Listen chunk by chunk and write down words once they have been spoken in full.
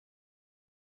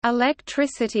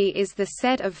Electricity is the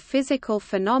set of physical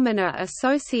phenomena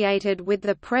associated with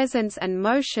the presence and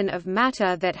motion of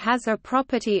matter that has a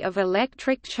property of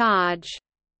electric charge.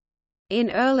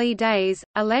 In early days,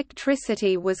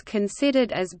 electricity was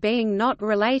considered as being not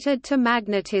related to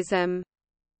magnetism.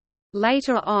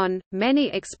 Later on, many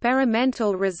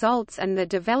experimental results and the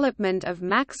development of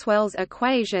Maxwell's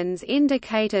equations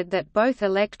indicated that both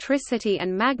electricity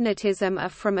and magnetism are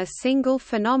from a single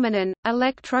phenomenon,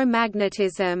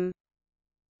 electromagnetism.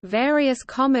 Various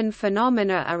common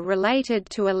phenomena are related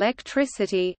to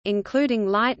electricity, including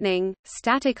lightning,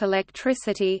 static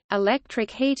electricity, electric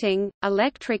heating,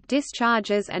 electric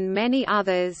discharges and many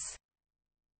others.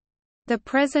 The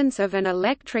presence of an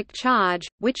electric charge,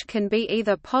 which can be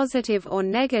either positive or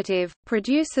negative,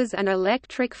 produces an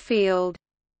electric field.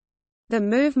 The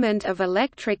movement of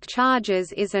electric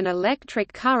charges is an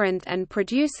electric current and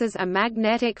produces a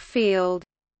magnetic field.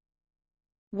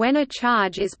 When a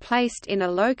charge is placed in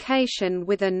a location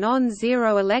with a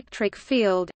non-zero electric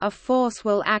field, a force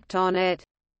will act on it.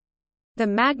 The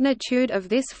magnitude of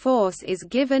this force is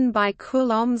given by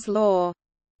Coulomb's law.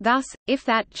 Thus, if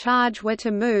that charge were to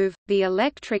move, the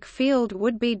electric field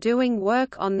would be doing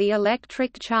work on the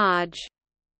electric charge.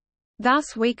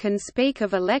 Thus we can speak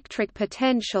of electric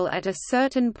potential at a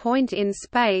certain point in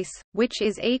space, which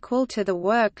is equal to the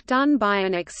work done by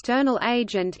an external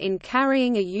agent in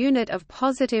carrying a unit of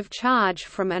positive charge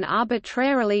from an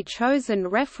arbitrarily chosen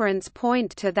reference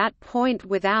point to that point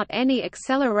without any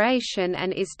acceleration,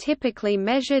 and is typically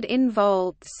measured in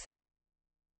volts.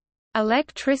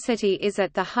 Electricity is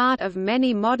at the heart of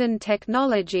many modern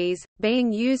technologies,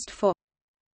 being used for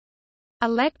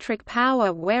electric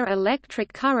power where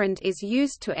electric current is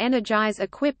used to energize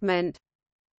equipment,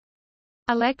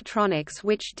 electronics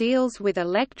which deals with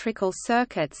electrical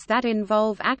circuits that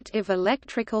involve active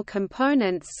electrical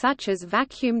components such as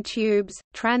vacuum tubes,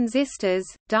 transistors,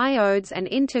 diodes and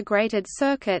integrated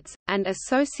circuits, and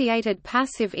associated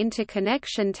passive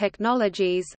interconnection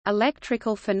technologies.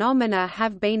 Electrical phenomena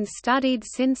have been studied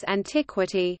since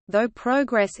antiquity, though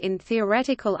progress in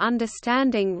theoretical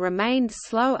understanding remained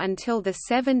slow until the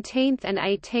 17th and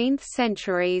 18th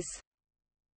centuries.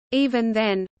 Even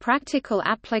then, practical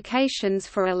applications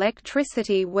for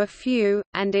electricity were few,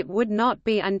 and it would not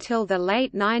be until the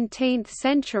late 19th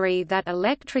century that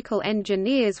electrical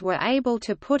engineers were able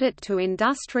to put it to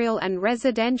industrial and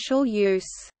residential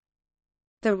use.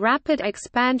 The rapid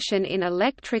expansion in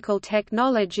electrical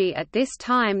technology at this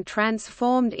time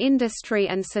transformed industry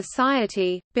and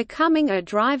society, becoming a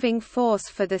driving force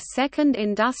for the Second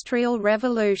Industrial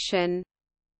Revolution.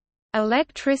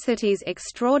 Electricity's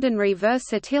extraordinary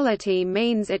versatility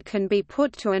means it can be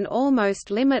put to an almost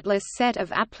limitless set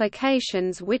of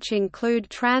applications which include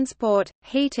transport,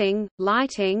 heating,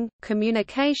 lighting,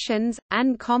 communications,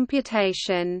 and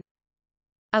computation.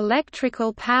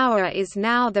 Electrical power is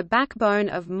now the backbone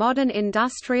of modern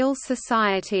industrial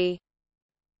society.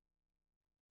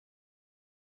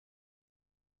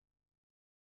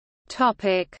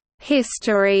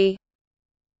 History.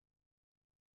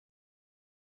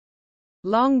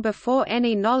 Long before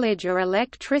any knowledge or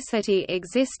electricity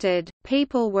existed,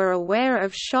 people were aware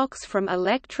of shocks from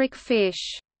electric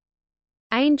fish.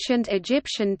 Ancient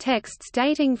Egyptian texts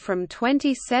dating from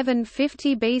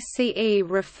 2750 BCE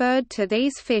referred to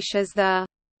these fish as the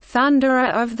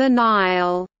 "thunderer of the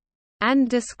Nile" and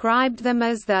described them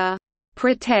as the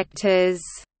 "protectors"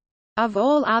 of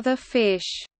all other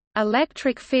fish.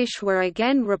 Electric fish were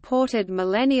again reported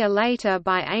millennia later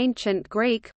by ancient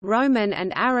Greek, Roman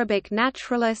and Arabic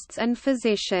naturalists and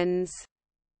physicians.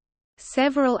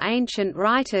 Several ancient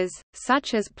writers,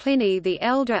 such as Pliny the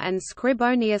Elder and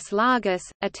Scribonius Largus,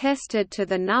 attested to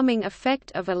the numbing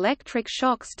effect of electric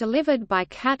shocks delivered by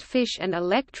catfish and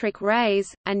electric rays,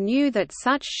 and knew that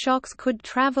such shocks could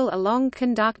travel along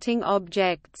conducting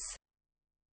objects.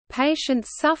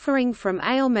 Patients suffering from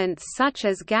ailments such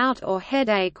as gout or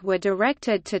headache were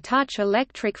directed to touch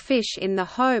electric fish in the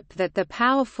hope that the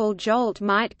powerful jolt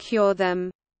might cure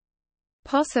them.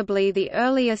 Possibly the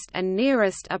earliest and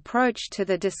nearest approach to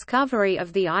the discovery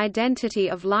of the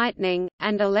identity of lightning,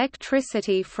 and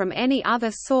electricity from any other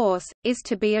source, is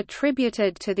to be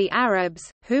attributed to the Arabs,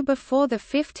 who before the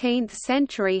 15th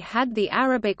century had the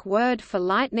Arabic word for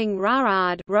lightning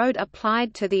ra'ad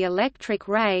applied to the electric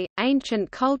ray.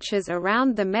 Ancient cultures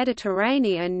around the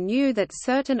Mediterranean knew that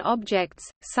certain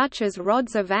objects, such as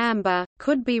rods of amber,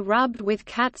 could be rubbed with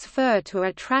cat's fur to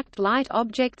attract light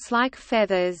objects like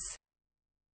feathers.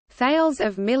 Thales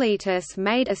of Miletus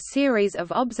made a series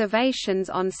of observations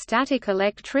on static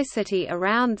electricity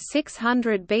around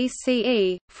 600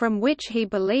 BCE, from which he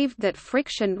believed that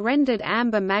friction rendered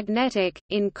amber magnetic,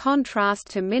 in contrast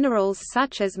to minerals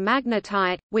such as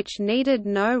magnetite, which needed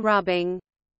no rubbing.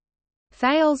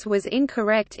 Thales was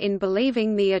incorrect in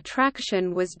believing the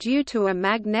attraction was due to a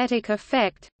magnetic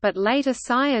effect, but later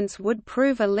science would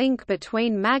prove a link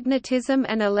between magnetism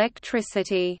and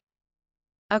electricity.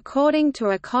 According to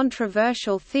a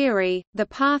controversial theory, the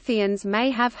Parthians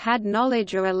may have had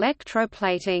knowledge of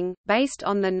electroplating, based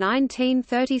on the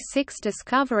 1936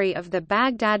 discovery of the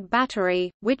Baghdad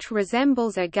battery, which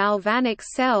resembles a galvanic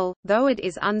cell, though it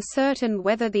is uncertain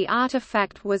whether the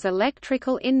artifact was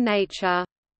electrical in nature.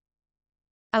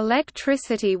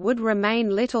 Electricity would remain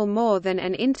little more than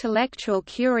an intellectual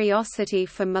curiosity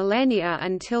for millennia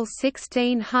until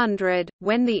 1600,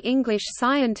 when the English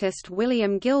scientist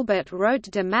William Gilbert wrote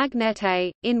De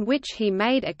Magnete, in which he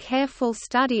made a careful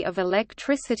study of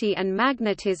electricity and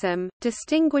magnetism,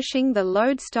 distinguishing the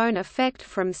lodestone effect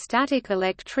from static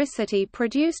electricity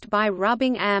produced by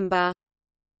rubbing amber.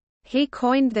 He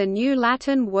coined the new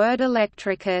Latin word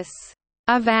electricus,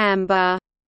 of amber,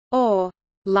 or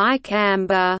like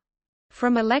amber,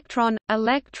 from electron,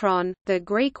 the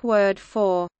Greek word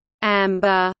for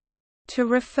amber, to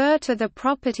refer to the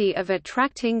property of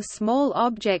attracting small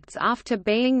objects after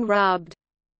being rubbed.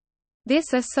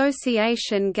 This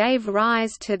association gave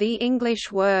rise to the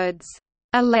English words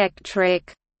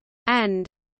electric and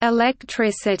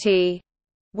electricity,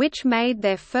 which made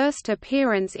their first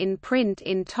appearance in print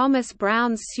in Thomas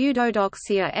Brown's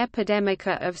Pseudodoxia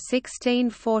Epidemica of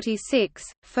 1646.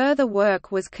 Further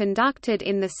work was conducted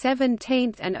in the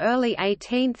 17th and early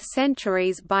 18th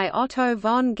centuries by Otto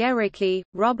von Guericke,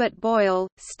 Robert Boyle,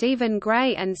 Stephen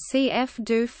Gray, and C. F.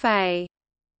 du Fay.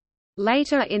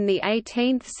 Later in the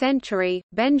 18th century,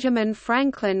 Benjamin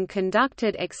Franklin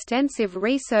conducted extensive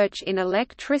research in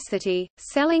electricity,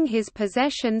 selling his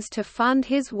possessions to fund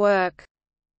his work.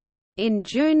 In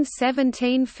June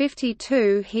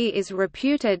 1752 he is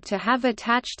reputed to have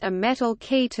attached a metal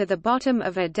key to the bottom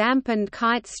of a dampened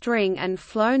kite string and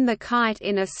flown the kite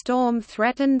in a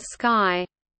storm-threatened sky.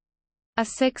 A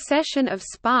succession of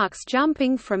sparks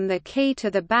jumping from the key to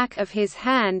the back of his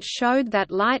hand showed that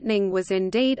lightning was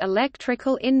indeed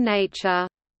electrical in nature.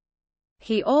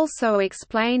 He also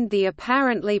explained the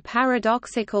apparently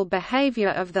paradoxical behavior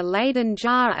of the Leyden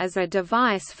jar as a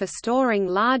device for storing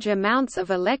large amounts of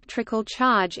electrical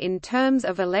charge in terms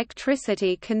of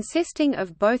electricity consisting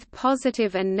of both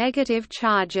positive and negative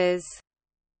charges.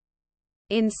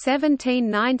 In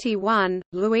 1791,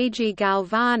 Luigi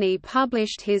Galvani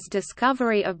published his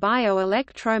discovery of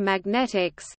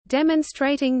bioelectromagnetics,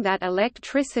 demonstrating that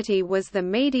electricity was the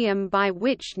medium by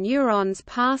which neurons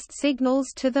passed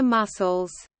signals to the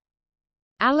muscles.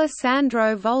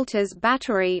 Alessandro Volta's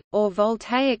battery, or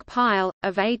voltaic pile,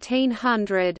 of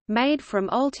 1800, made from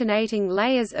alternating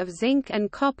layers of zinc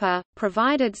and copper,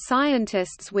 provided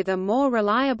scientists with a more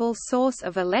reliable source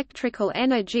of electrical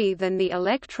energy than the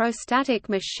electrostatic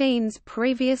machines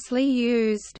previously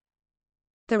used.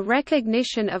 The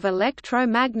recognition of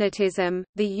electromagnetism,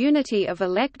 the unity of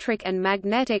electric and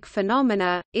magnetic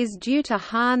phenomena, is due to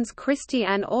Hans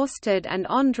Christian Ørsted and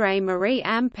André Marie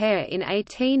Ampère in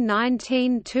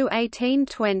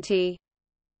 1819–1820.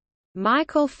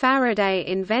 Michael Faraday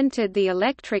invented the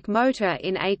electric motor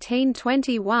in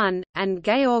 1821, and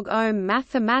Georg Ohm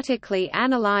mathematically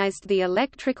analyzed the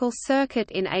electrical circuit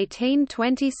in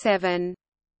 1827.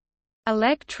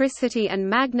 Electricity and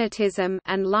magnetism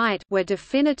and light were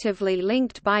definitively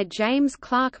linked by James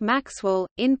Clerk Maxwell,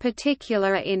 in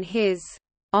particular in his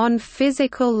On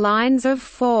Physical Lines of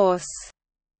Force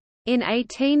in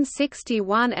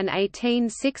 1861 and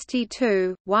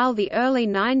 1862. While the early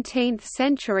 19th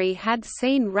century had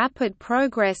seen rapid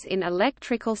progress in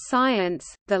electrical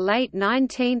science, the late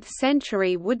 19th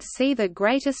century would see the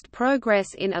greatest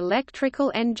progress in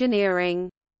electrical engineering.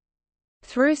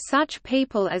 Through such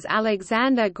people as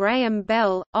Alexander Graham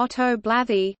Bell, Otto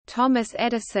Blathy, Thomas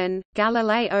Edison,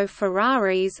 Galileo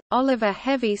Ferraris, Oliver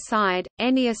Heaviside,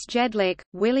 Ennius Jedlick,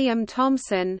 William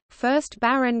Thomson, 1st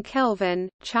Baron Kelvin,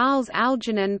 Charles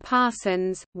Algernon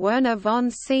Parsons, Werner von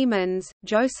Siemens,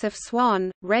 Joseph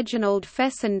Swan, Reginald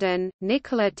Fessenden,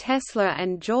 Nikola Tesla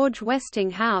and George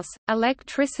Westinghouse,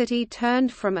 electricity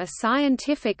turned from a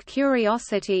scientific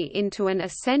curiosity into an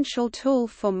essential tool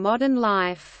for modern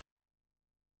life.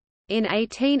 In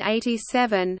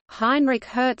 1887, Heinrich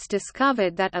Hertz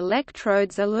discovered that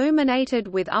electrodes illuminated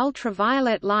with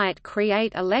ultraviolet light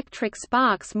create electric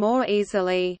sparks more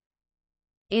easily.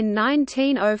 In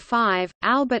 1905,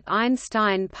 Albert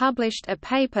Einstein published a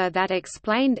paper that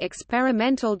explained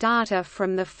experimental data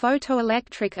from the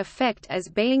photoelectric effect as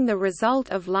being the result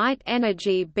of light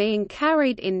energy being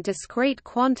carried in discrete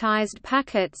quantized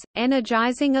packets,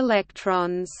 energizing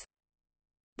electrons.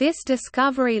 This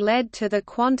discovery led to the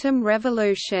quantum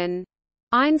revolution.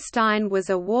 Einstein was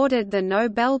awarded the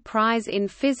Nobel Prize in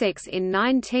Physics in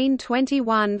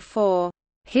 1921 for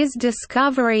his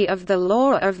discovery of the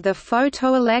law of the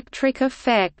photoelectric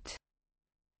effect.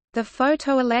 The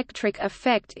photoelectric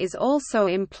effect is also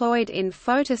employed in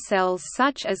photocells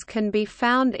such as can be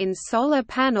found in solar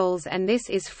panels, and this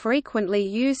is frequently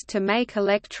used to make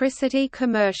electricity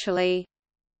commercially.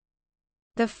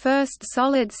 The first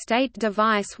solid-state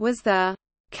device was the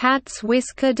cat's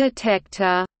whisker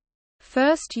detector,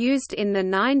 first used in the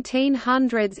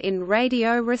 1900s in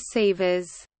radio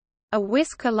receivers. A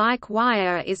whisker-like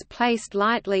wire is placed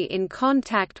lightly in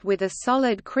contact with a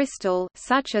solid crystal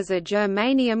such as a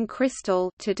germanium crystal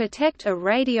to detect a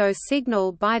radio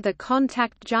signal by the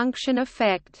contact junction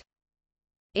effect.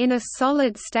 In a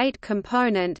solid-state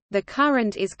component, the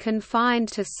current is confined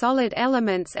to solid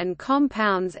elements and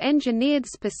compounds engineered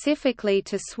specifically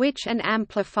to switch and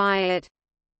amplify it.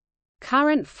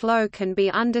 Current flow can be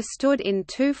understood in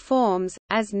two forms,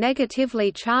 as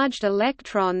negatively charged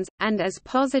electrons, and as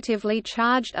positively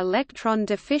charged electron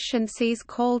deficiencies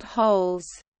called holes.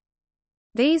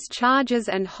 These charges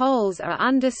and holes are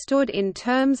understood in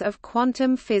terms of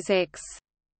quantum physics.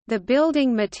 The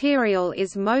building material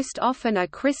is most often a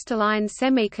crystalline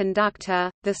semiconductor.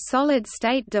 The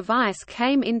solid-state device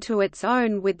came into its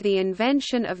own with the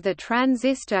invention of the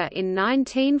transistor in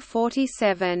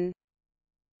 1947.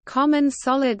 Common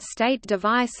solid-state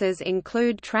devices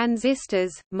include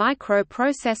transistors,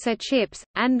 microprocessor chips,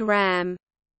 and RAM.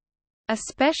 A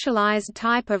specialized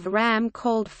type of RAM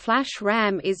called flash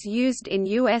RAM is used in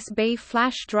USB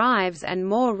flash drives and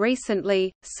more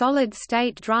recently,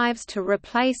 solid-state drives to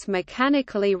replace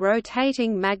mechanically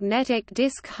rotating magnetic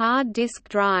disk hard disk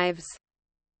drives.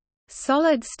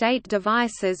 Solid-state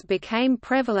devices became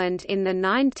prevalent in the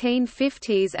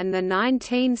 1950s and the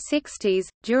 1960s,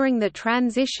 during the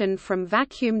transition from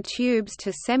vacuum tubes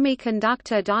to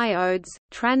semiconductor diodes,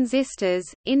 transistors,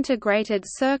 integrated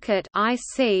circuit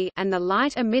 (IC), and the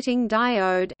light-emitting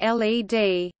diode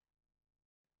 (LED).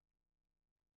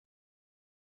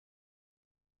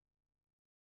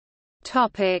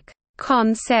 Topic: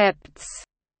 Concepts.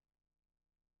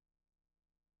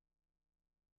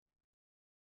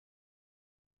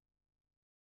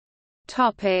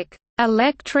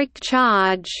 Electric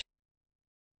charge.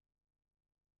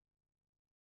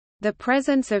 The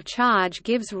presence of charge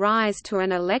gives rise to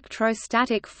an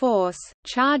electrostatic force.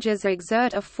 Charges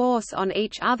exert a force on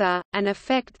each other, an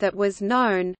effect that was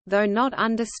known, though not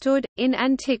understood, in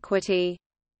antiquity.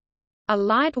 A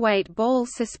lightweight ball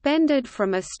suspended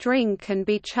from a string can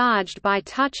be charged by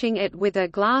touching it with a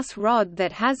glass rod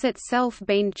that has itself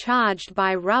been charged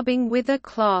by rubbing with a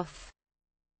cloth.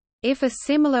 If a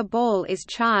similar ball is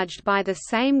charged by the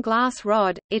same glass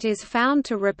rod, it is found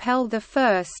to repel the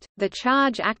first. The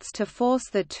charge acts to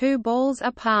force the two balls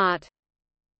apart.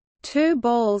 Two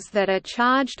balls that are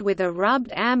charged with a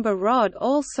rubbed amber rod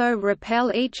also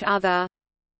repel each other.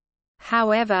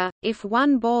 However, if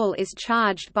one ball is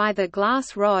charged by the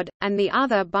glass rod, and the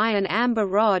other by an amber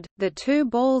rod, the two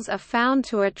balls are found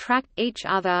to attract each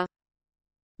other.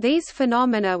 These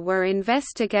phenomena were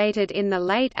investigated in the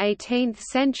late 18th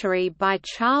century by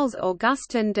Charles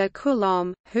Augustin de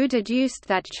Coulomb, who deduced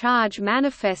that charge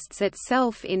manifests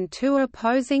itself in two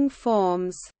opposing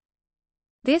forms.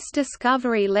 This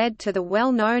discovery led to the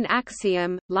well-known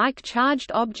axiom, like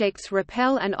charged objects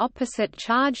repel and opposite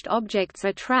charged objects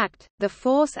attract, the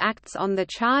force acts on the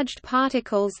charged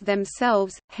particles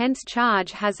themselves, hence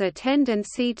charge has a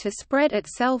tendency to spread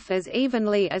itself as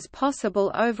evenly as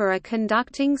possible over a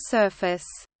conducting surface.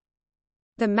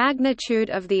 The magnitude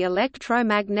of the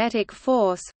electromagnetic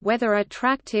force, whether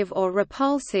attractive or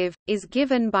repulsive, is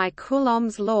given by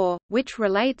Coulomb's law, which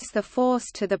relates the force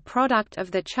to the product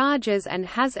of the charges and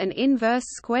has an inverse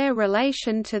square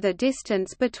relation to the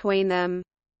distance between them.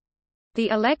 The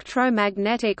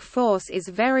electromagnetic force is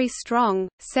very strong,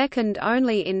 second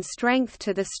only in strength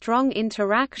to the strong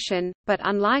interaction, but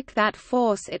unlike that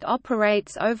force it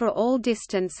operates over all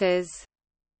distances.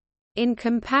 In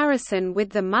comparison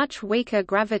with the much weaker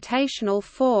gravitational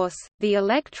force, the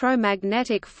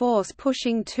electromagnetic force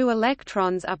pushing two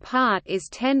electrons apart is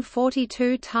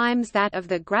 1042 times that of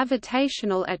the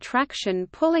gravitational attraction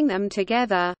pulling them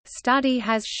together. Study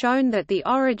has shown that the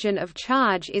origin of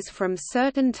charge is from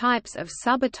certain types of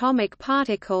subatomic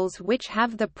particles which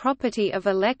have the property of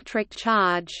electric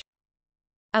charge.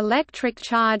 Electric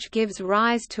charge gives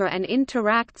rise to and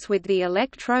interacts with the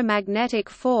electromagnetic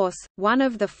force, one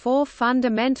of the four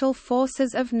fundamental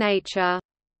forces of nature.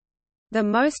 The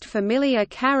most familiar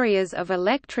carriers of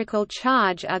electrical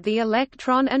charge are the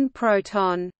electron and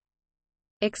proton.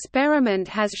 Experiment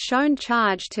has shown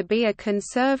charge to be a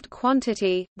conserved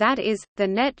quantity, that is, the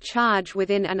net charge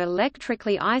within an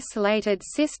electrically isolated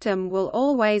system will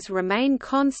always remain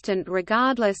constant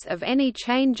regardless of any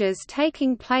changes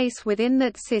taking place within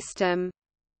that system.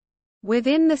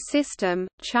 Within the system,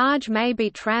 charge may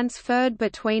be transferred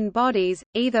between bodies,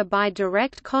 either by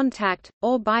direct contact,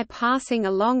 or by passing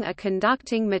along a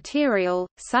conducting material,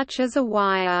 such as a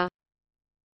wire.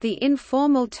 The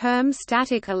informal term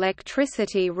static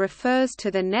electricity refers to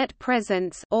the net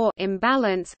presence or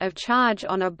imbalance of charge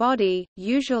on a body,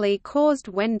 usually caused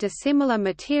when dissimilar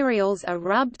materials are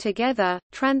rubbed together,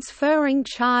 transferring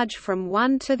charge from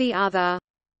one to the other.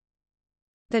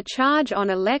 The charge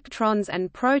on electrons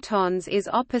and protons is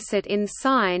opposite in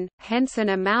sign, hence an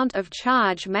amount of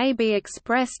charge may be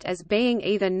expressed as being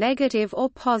either negative or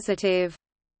positive.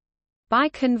 By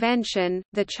convention,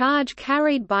 the charge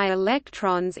carried by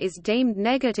electrons is deemed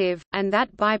negative, and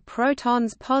that by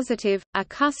protons positive, a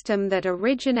custom that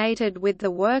originated with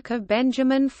the work of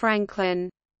Benjamin Franklin.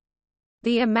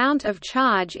 The amount of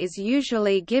charge is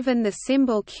usually given the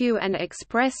symbol Q and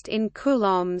expressed in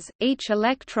coulombs. Each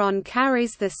electron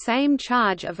carries the same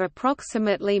charge of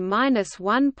approximately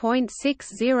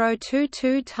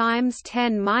 -1.6022 times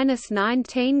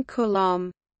 10⁻19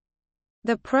 coulomb.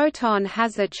 The proton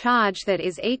has a charge that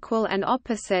is equal and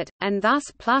opposite, and thus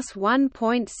plus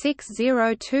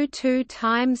 1.6022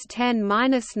 times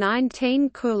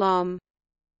 10⁻19 coulomb.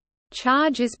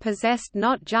 Charge is possessed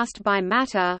not just by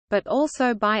matter, but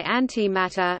also by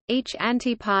antimatter, each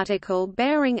antiparticle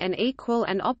bearing an equal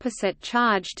and opposite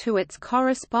charge to its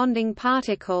corresponding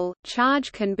particle.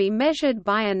 Charge can be measured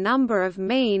by a number of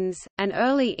means, an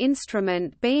early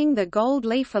instrument being the gold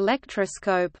leaf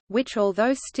electroscope, which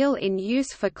although still in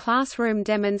use for classroom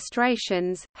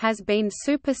demonstrations, has been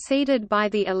superseded by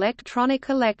the electronic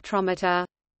electrometer.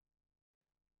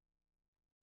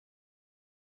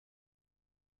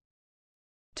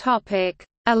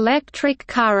 Electric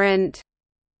current.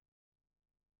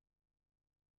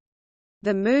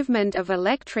 The movement of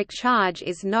electric charge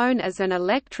is known as an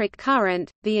electric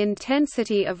current, the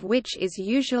intensity of which is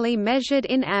usually measured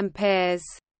in amperes.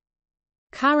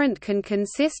 Current can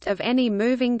consist of any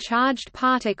moving charged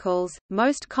particles,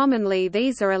 most commonly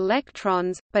these are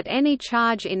electrons, but any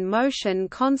charge in motion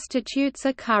constitutes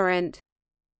a current.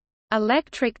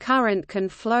 Electric current can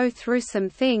flow through some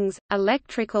things,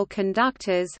 electrical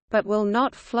conductors, but will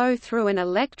not flow through an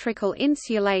electrical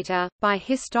insulator. By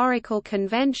historical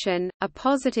convention, a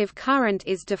positive current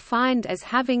is defined as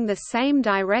having the same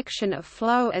direction of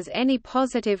flow as any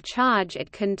positive charge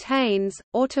it contains,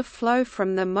 or to flow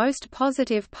from the most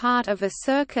positive part of a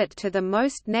circuit to the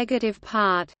most negative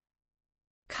part.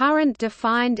 Current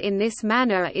defined in this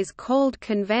manner is called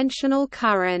conventional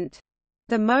current.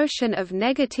 The motion of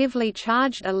negatively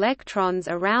charged electrons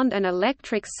around an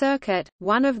electric circuit,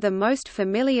 one of the most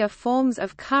familiar forms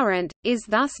of current, is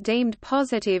thus deemed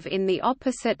positive in the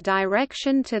opposite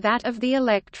direction to that of the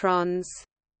electrons.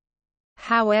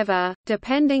 However,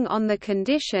 depending on the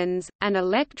conditions, an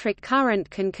electric current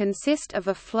can consist of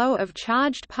a flow of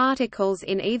charged particles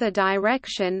in either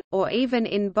direction, or even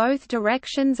in both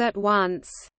directions at once.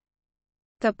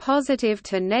 The positive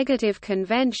to negative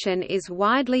convention is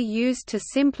widely used to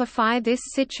simplify this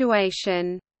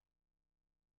situation.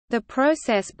 The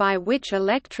process by which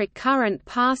electric current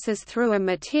passes through a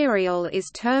material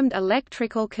is termed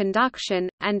electrical conduction,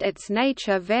 and its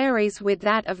nature varies with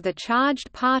that of the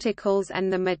charged particles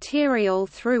and the material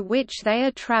through which they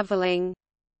are traveling.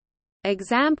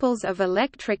 Examples of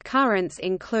electric currents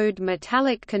include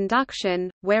metallic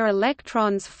conduction, where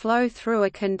electrons flow through a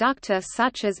conductor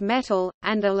such as metal,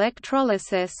 and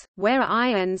electrolysis, where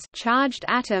ions, charged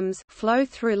atoms, flow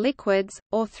through liquids,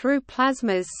 or through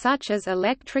plasmas such as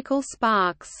electrical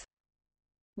sparks.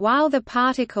 While the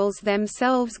particles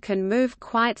themselves can move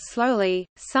quite slowly,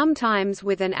 sometimes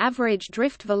with an average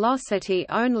drift velocity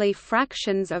only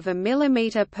fractions of a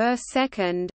millimeter per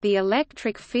second, the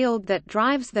electric field that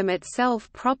drives them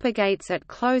itself propagates at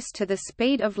close to the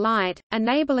speed of light,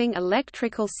 enabling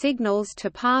electrical signals to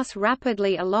pass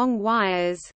rapidly along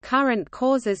wires. Current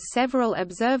causes several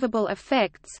observable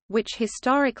effects, which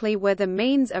historically were the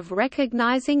means of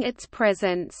recognizing its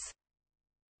presence.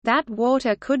 That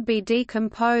water could be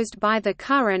decomposed by the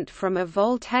current from a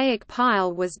voltaic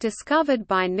pile was discovered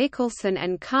by Nicholson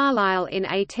and Carlisle in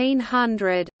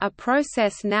 1800, a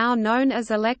process now known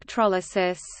as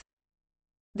electrolysis.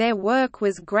 Their work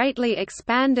was greatly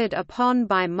expanded upon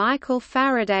by Michael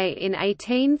Faraday in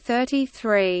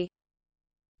 1833.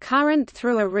 Current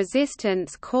through a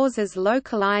resistance causes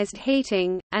localized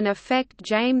heating, an effect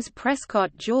James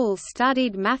Prescott Joule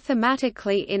studied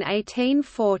mathematically in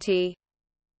 1840.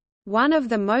 One of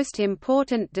the most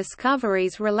important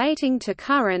discoveries relating to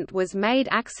current was made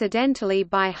accidentally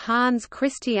by Hans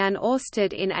Christian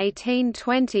Ørsted in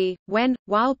 1820, when,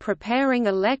 while preparing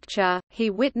a lecture,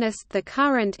 he witnessed the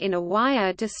current in a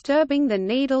wire disturbing the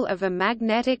needle of a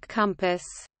magnetic compass.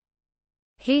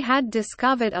 He had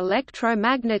discovered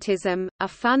electromagnetism, a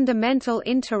fundamental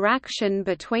interaction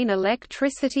between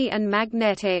electricity and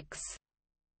magnetics.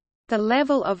 The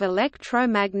level of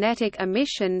electromagnetic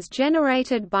emissions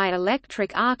generated by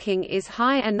electric arcing is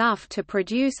high enough to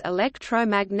produce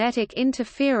electromagnetic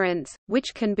interference,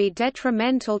 which can be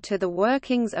detrimental to the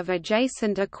workings of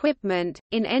adjacent equipment.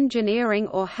 In engineering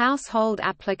or household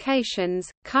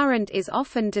applications, current is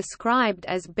often described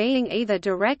as being either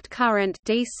direct current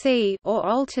 (DC) or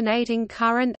alternating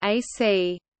current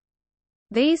 (AC).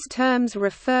 These terms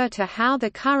refer to how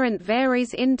the current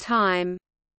varies in time.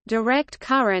 Direct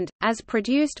current, as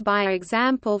produced by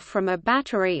example from a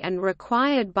battery and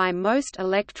required by most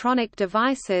electronic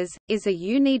devices, is a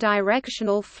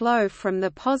unidirectional flow from the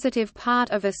positive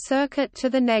part of a circuit to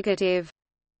the negative.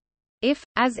 If,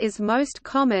 as is most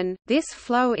common, this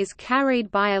flow is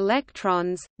carried by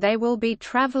electrons, they will be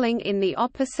traveling in the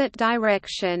opposite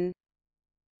direction.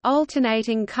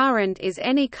 Alternating current is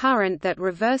any current that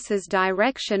reverses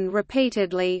direction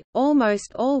repeatedly,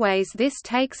 almost always this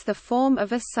takes the form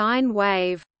of a sine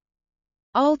wave.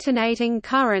 Alternating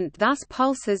current thus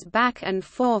pulses back and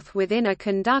forth within a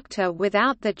conductor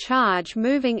without the charge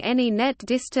moving any net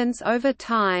distance over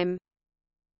time.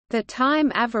 The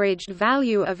time-averaged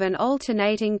value of an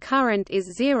alternating current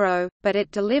is zero, but it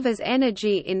delivers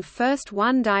energy in first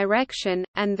one direction,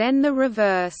 and then the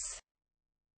reverse.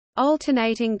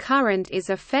 Alternating current is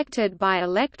affected by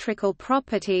electrical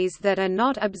properties that are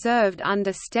not observed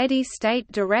under steady-state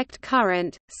direct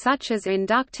current, such as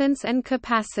inductance and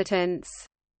capacitance.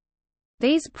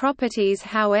 These properties,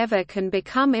 however, can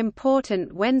become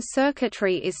important when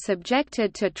circuitry is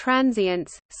subjected to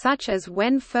transients, such as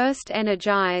when first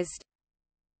energized.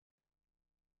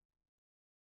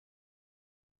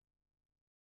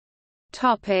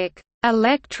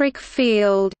 Electric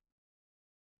field.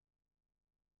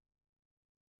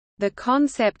 The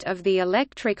concept of the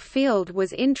electric field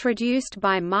was introduced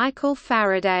by Michael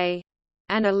Faraday.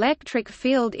 An electric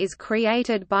field is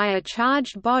created by a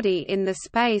charged body in the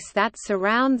space that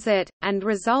surrounds it, and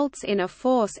results in a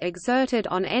force exerted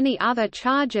on any other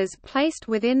charges placed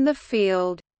within the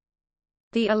field.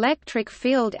 The electric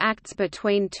field acts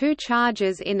between two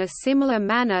charges in a similar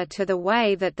manner to the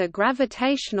way that the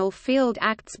gravitational field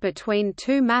acts between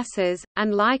two masses,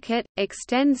 and like it,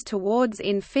 extends towards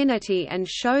infinity and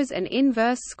shows an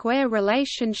inverse square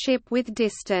relationship with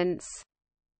distance.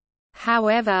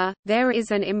 However, there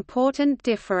is an important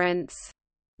difference.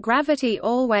 Gravity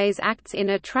always acts in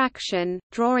attraction,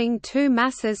 drawing two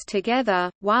masses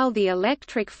together, while the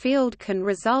electric field can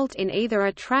result in either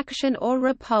attraction or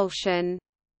repulsion.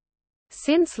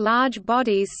 Since large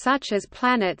bodies such as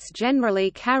planets generally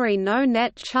carry no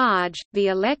net charge, the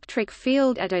electric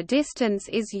field at a distance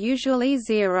is usually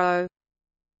zero.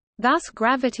 Thus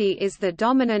gravity is the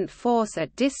dominant force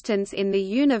at distance in the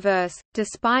universe,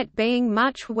 despite being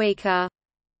much weaker.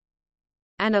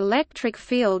 An electric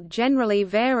field generally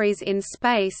varies in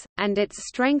space, and its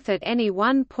strength at any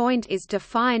one point is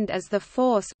defined as the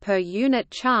force per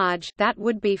unit charge that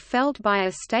would be felt by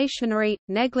a stationary,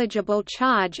 negligible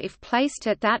charge if placed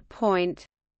at that point.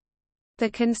 The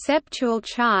conceptual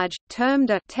charge, termed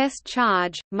a test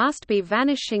charge, must be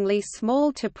vanishingly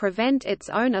small to prevent its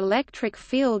own electric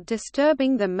field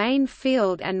disturbing the main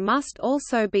field and must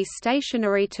also be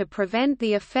stationary to prevent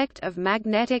the effect of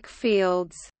magnetic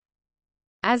fields.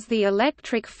 As the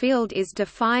electric field is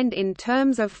defined in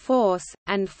terms of force,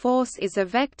 and force is a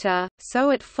vector,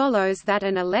 so it follows that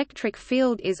an electric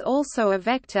field is also a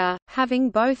vector,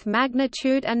 having both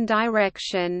magnitude and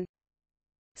direction.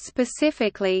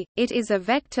 Specifically, it is a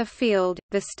vector field.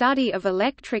 The study of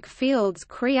electric fields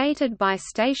created by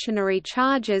stationary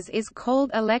charges is called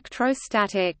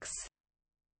electrostatics.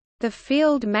 The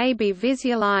field may be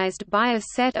visualized by a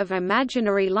set of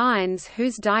imaginary lines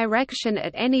whose direction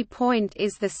at any point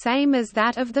is the same as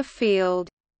that of the field.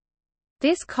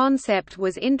 This concept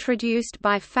was introduced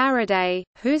by Faraday,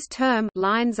 whose term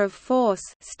lines of force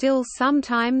still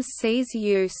sometimes sees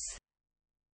use.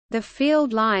 The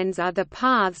field lines are the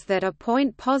paths that a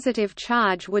point-positive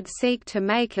charge would seek to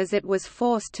make as it was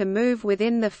forced to move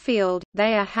within the field.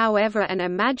 They are however an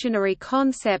imaginary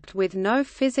concept with no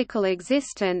physical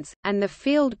existence, and the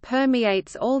field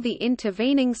permeates all the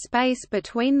intervening space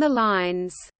between the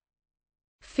lines.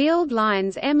 Field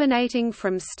lines emanating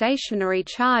from stationary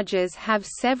charges have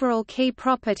several key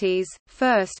properties.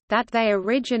 First, that they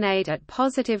originate at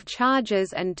positive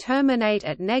charges and terminate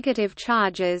at negative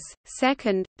charges.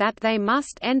 Second, that they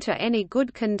must enter any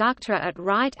good conductor at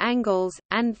right angles,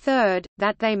 and third,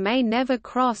 that they may never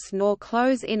cross nor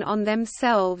close in on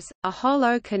themselves. A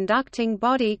hollow conducting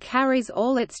body carries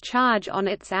all its charge on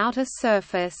its outer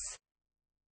surface.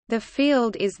 The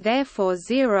field is therefore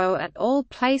zero at all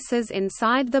places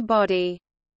inside the body.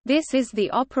 This is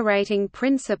the operating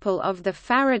principle of the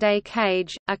Faraday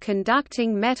cage, a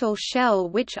conducting metal shell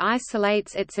which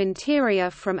isolates its interior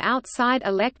from outside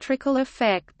electrical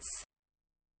effects.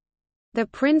 The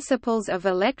principles of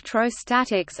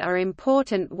electrostatics are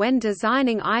important when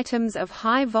designing items of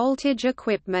high-voltage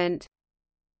equipment.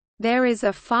 There is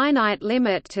a finite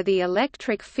limit to the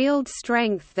electric field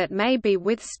strength that may be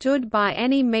withstood by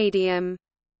any medium.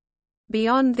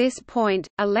 Beyond this point,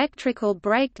 electrical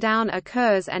breakdown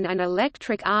occurs and an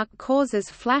electric arc causes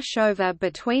flashover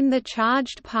between the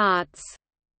charged parts.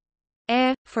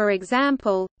 Air, for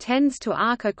example, tends to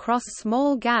arc across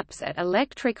small gaps at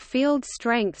electric field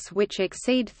strengths which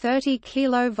exceed 30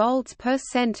 kV per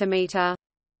centimeter.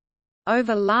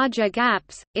 Over larger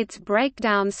gaps, its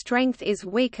breakdown strength is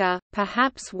weaker,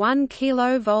 perhaps 1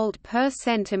 kV per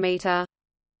centimeter.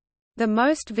 The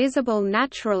most visible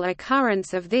natural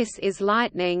occurrence of this is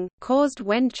lightning, caused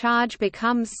when charge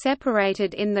becomes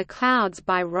separated in the clouds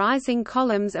by rising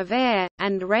columns of air,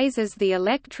 and raises the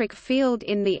electric field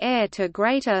in the air to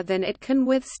greater than it can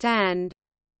withstand.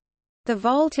 The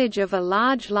voltage of a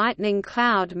large lightning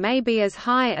cloud may be as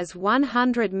high as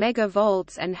 100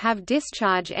 MV and have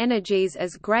discharge energies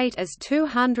as great as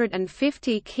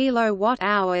 250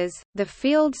 kWh. The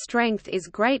field strength is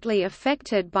greatly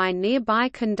affected by nearby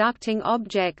conducting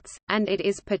objects, and it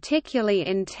is particularly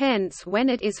intense when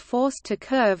it is forced to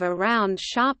curve around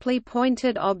sharply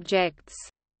pointed objects.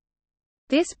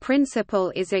 This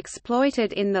principle is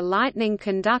exploited in the lightning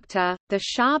conductor, the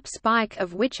sharp spike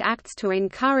of which acts to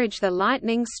encourage the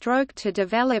lightning stroke to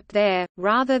develop there,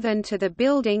 rather than to the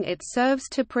building it serves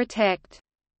to protect.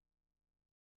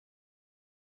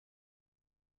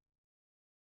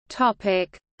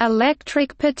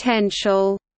 Electric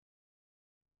potential.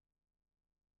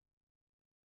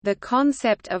 The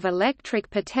concept of electric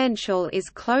potential is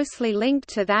closely linked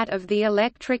to that of the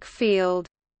electric field.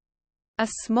 A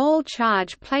small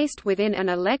charge placed within an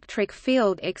electric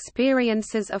field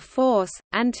experiences a force,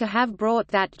 and to have brought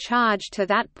that charge to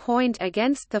that point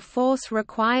against the force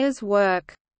requires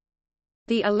work.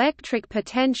 The electric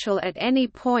potential at any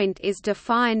point is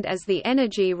defined as the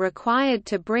energy required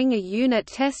to bring a unit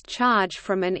test charge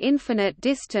from an infinite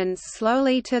distance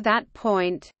slowly to that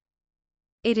point.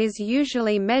 It is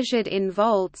usually measured in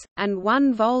volts, and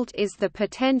 1 volt is the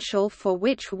potential for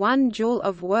which 1 joule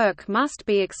of work must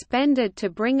be expended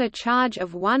to bring a charge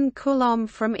of 1 coulomb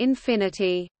from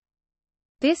infinity.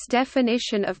 This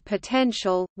definition of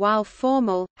potential, while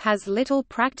formal, has little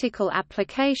practical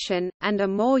application, and a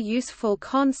more useful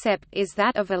concept is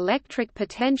that of electric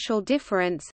potential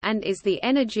difference, and is the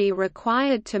energy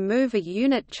required to move a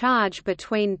unit charge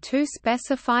between two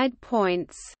specified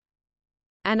points.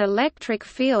 An electric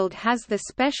field has the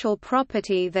special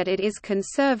property that it is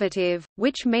conservative,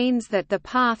 which means that the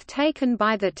path taken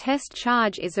by the test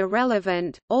charge is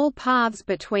irrelevant. All paths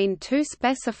between two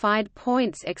specified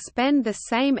points expend the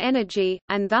same energy,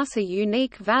 and thus a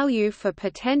unique value for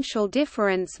potential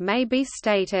difference may be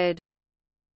stated.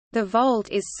 The volt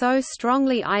is so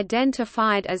strongly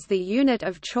identified as the unit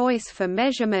of choice for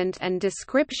measurement and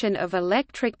description of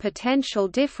electric potential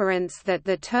difference that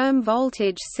the term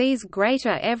voltage sees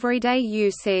greater everyday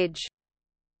usage.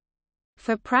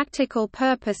 For practical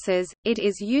purposes, it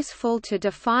is useful to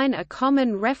define a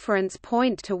common reference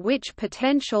point to which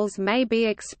potentials may be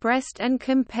expressed and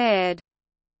compared.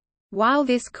 While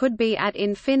this could be at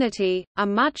infinity, a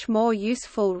much more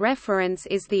useful reference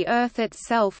is the Earth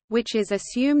itself, which is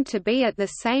assumed to be at the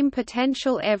same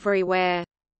potential everywhere.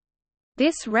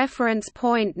 This reference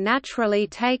point naturally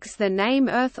takes the name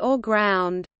Earth or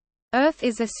ground. Earth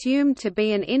is assumed to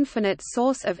be an infinite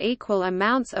source of equal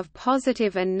amounts of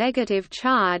positive and negative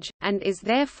charge, and is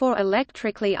therefore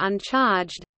electrically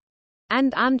uncharged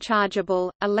and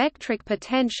unchargeable. Electric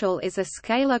potential is a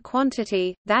scalar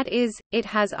quantity, that is, it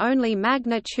has only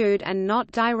magnitude and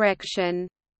not direction.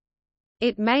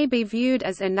 It may be viewed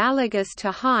as analogous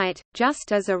to height,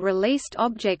 just as a released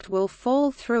object will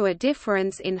fall through a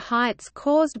difference in heights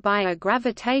caused by a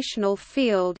gravitational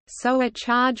field, so a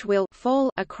charge will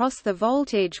fall across the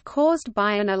voltage caused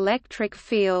by an electric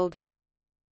field.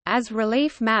 As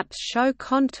relief maps show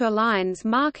contour lines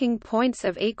marking points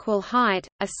of equal height,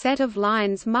 a set of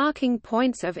lines marking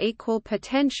points of equal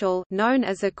potential known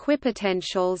as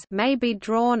equipotentials may be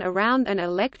drawn around an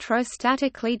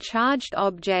electrostatically charged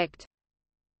object.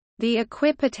 The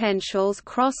equipotentials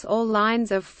cross all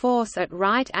lines of force at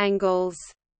right angles.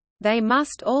 They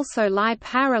must also lie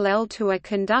parallel to a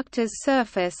conductor's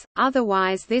surface,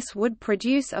 otherwise this would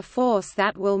produce a force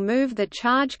that will move the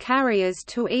charge carriers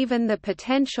to even the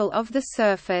potential of the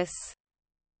surface.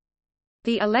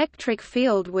 The electric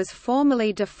field was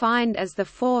formally defined as the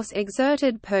force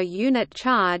exerted per unit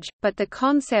charge, but the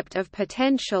concept of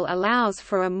potential allows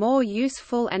for a more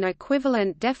useful and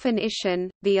equivalent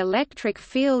definition. The electric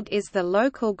field is the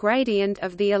local gradient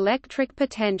of the electric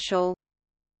potential.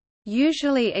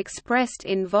 Usually expressed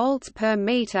in volts per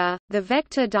meter, the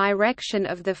vector direction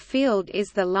of the field is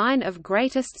the line of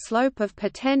greatest slope of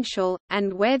potential,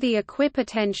 and where the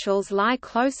equipotentials lie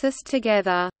closest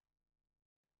together.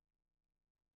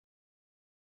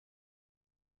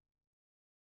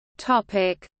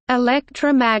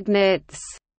 Electromagnets.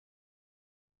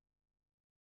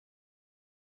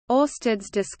 Ørsted's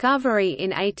discovery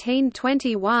in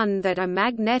 1821 that a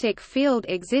magnetic field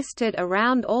existed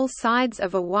around all sides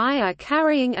of a wire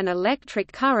carrying an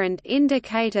electric current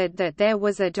indicated that there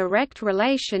was a direct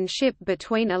relationship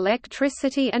between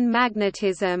electricity and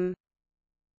magnetism.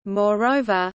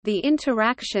 Moreover, the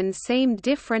interaction seemed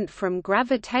different from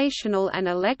gravitational and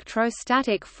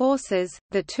electrostatic forces,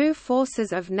 the two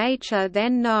forces of nature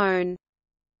then known.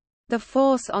 The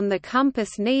force on the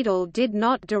compass needle did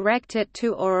not direct it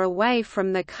to or away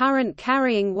from the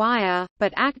current-carrying wire,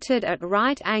 but acted at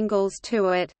right angles to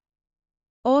it.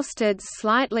 Ørsted's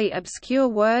slightly obscure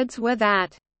words were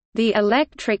that, "the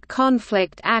electric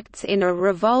conflict acts in a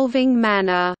revolving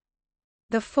manner."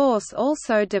 The force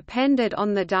also depended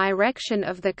on the direction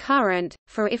of the current,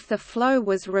 for if the flow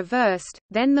was reversed,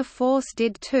 then the force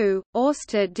did too.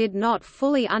 Ørsted did not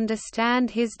fully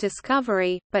understand his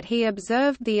discovery, but he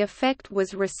observed the effect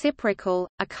was reciprocal.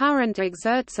 A current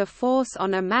exerts a force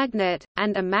on a magnet,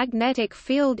 and a magnetic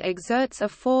field exerts a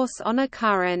force on a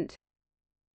current.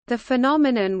 The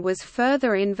phenomenon was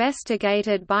further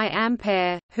investigated by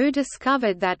Ampere, who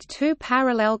discovered that two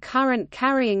parallel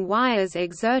current-carrying wires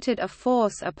exerted a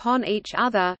force upon each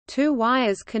other. Two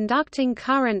wires conducting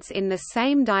currents in the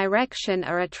same direction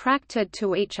are attracted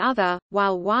to each other,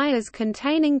 while wires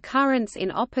containing currents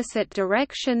in opposite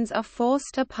directions are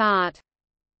forced apart.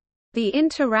 The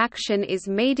interaction is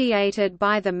mediated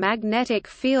by the magnetic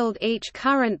field each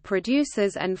current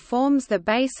produces and forms the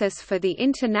basis for the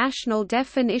international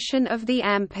definition of the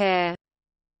ampere.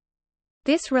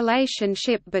 This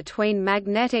relationship between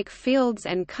magnetic fields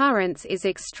and currents is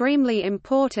extremely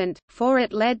important, for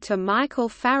it led to Michael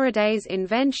Faraday's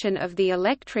invention of the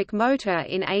electric motor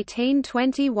in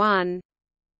 1821.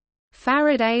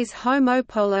 Faraday's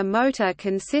homopolar motor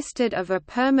consisted of a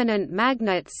permanent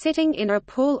magnet sitting in a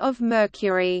pool of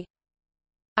mercury.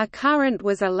 A current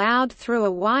was allowed through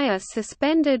a wire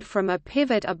suspended from a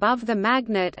pivot above the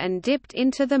magnet and dipped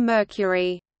into the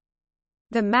mercury.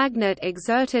 The magnet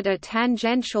exerted a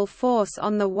tangential force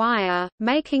on the wire,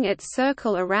 making it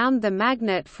circle around the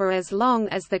magnet for as long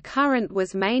as the current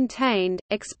was maintained.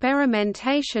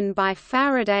 Experimentation by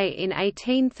Faraday in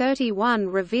 1831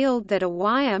 revealed that a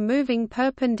wire moving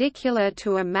perpendicular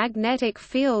to a magnetic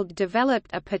field developed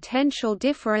a potential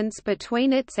difference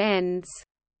between its ends.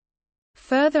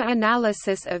 Further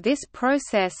analysis of this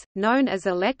process, known as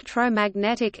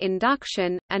electromagnetic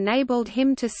induction, enabled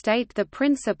him to state the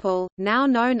principle, now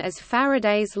known as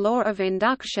Faraday's law of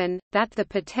induction, that the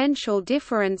potential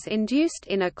difference induced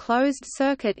in a closed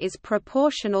circuit is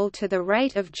proportional to the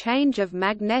rate of change of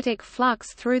magnetic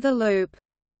flux through the loop.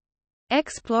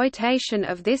 Exploitation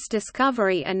of this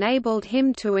discovery enabled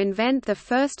him to invent the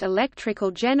first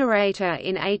electrical generator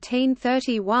in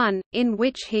 1831, in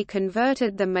which he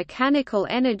converted the mechanical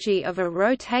energy of a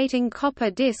rotating copper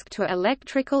disc to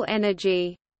electrical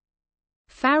energy.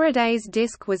 Faraday's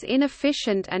disc was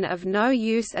inefficient and of no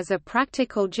use as a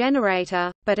practical generator,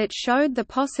 but it showed the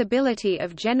possibility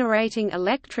of generating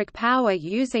electric power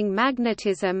using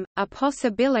magnetism, a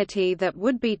possibility that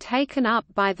would be taken up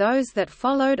by those that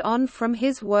followed on from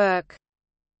his work.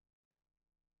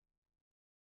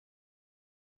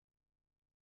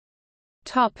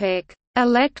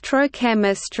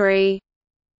 Electrochemistry.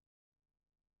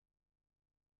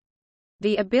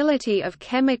 the ability of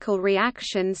chemical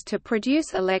reactions to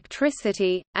produce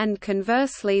electricity, and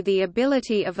conversely the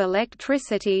ability of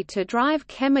electricity to drive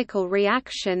chemical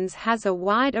reactions has a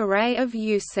wide array of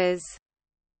uses.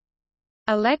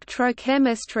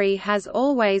 Electrochemistry has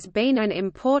always been an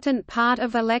important part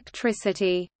of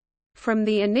electricity. From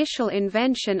the initial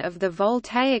invention of the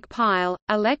voltaic pile,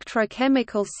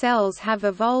 electrochemical cells have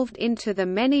evolved into the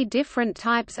many different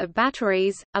types of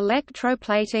batteries,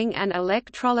 electroplating and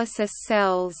electrolysis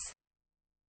cells.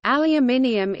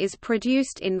 Aluminium is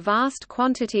produced in vast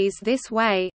quantities this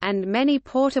way, and many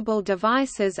portable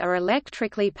devices are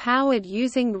electrically powered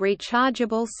using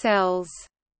rechargeable cells.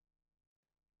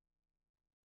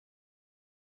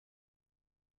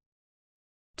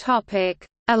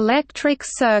 Electric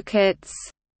circuits.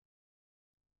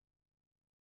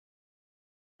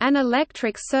 An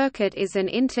electric circuit is an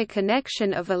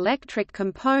interconnection of electric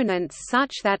components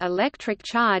such that electric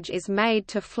charge is made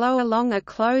to flow along a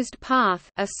closed path,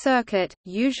 a circuit,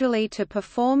 usually to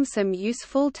perform some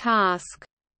useful task.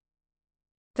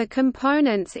 The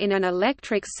components in an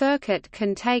electric circuit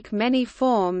can take many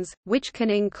forms, which can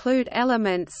include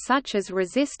elements such as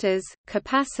resistors,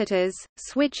 capacitors,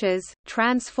 switches,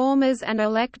 transformers and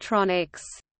electronics.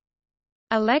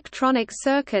 Electronic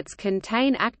circuits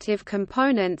contain active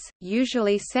components,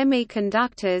 usually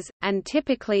semiconductors, and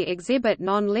typically exhibit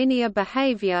nonlinear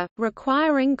behavior,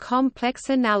 requiring complex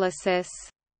analysis.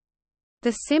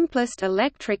 The simplest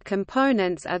electric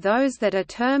components are those that are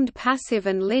termed passive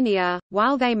and linear.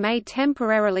 While they may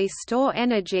temporarily store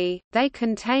energy, they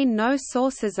contain no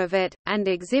sources of it, and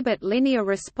exhibit linear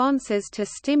responses to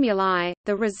stimuli.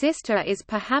 The resistor is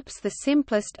perhaps the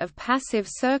simplest of passive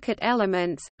circuit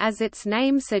elements. As its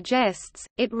name suggests,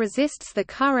 it resists the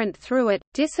current through it,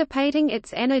 dissipating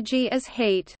its energy as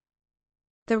heat.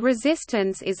 The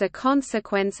resistance is a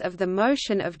consequence of the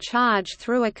motion of charge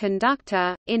through a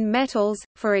conductor. In metals,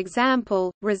 for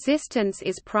example, resistance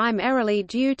is primarily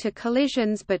due to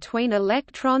collisions between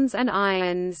electrons and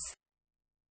ions.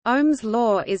 Ohm's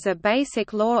law is a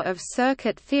basic law of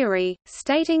circuit theory,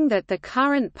 stating that the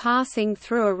current passing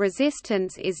through a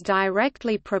resistance is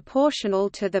directly proportional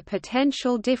to the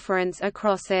potential difference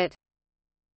across it.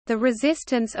 The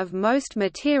resistance of most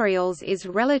materials is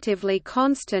relatively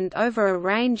constant over a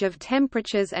range of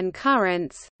temperatures and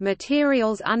currents.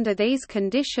 Materials under these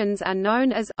conditions are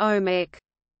known as ohmic.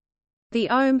 The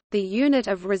ohm, the unit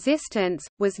of resistance,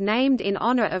 was named in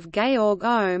honor of Georg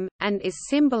Ohm, and is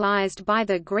symbolized by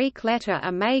the Greek letter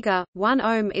omega. 1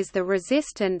 ohm is the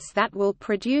resistance that will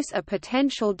produce a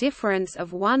potential difference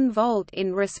of 1 volt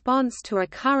in response to a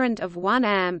current of 1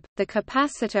 amp. The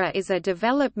capacitor is a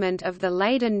development of the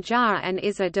Leyden jar and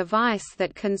is a device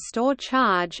that can store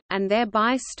charge, and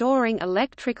thereby storing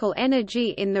electrical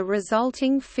energy in the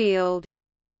resulting field.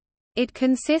 It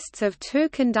consists of 2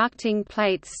 conducting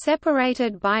plates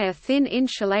separated by a thin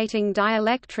insulating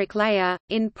dielectric layer.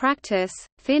 In practice,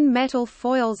 thin metal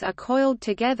foils are coiled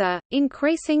together,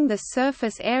 increasing the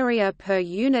surface area per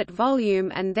unit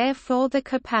volume and therefore the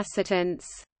capacitance.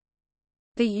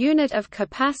 The unit of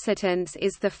capacitance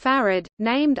is the farad,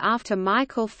 named after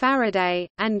Michael Faraday,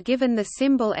 and given the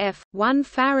symbol F. 1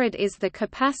 farad is the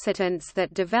capacitance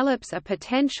that develops a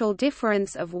potential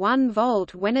difference of 1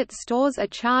 volt when it stores a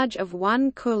charge of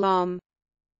 1 coulomb.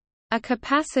 A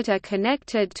capacitor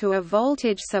connected to a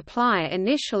voltage supply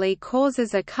initially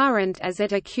causes a current as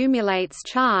it accumulates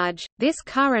charge. This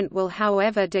current will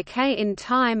however decay in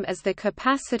time as the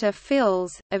capacitor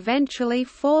fills, eventually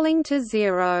falling to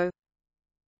zero.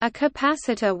 A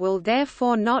capacitor will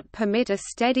therefore not permit a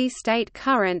steady-state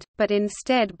current, but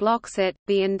instead blocks it.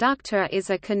 The inductor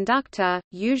is a conductor,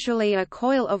 usually a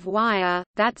coil of wire,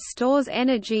 that stores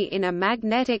energy in a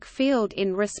magnetic field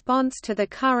in response to the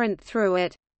current through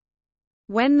it.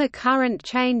 When the current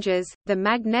changes, the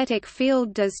magnetic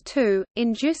field does too,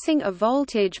 inducing a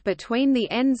voltage between the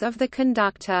ends of the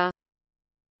conductor.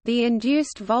 The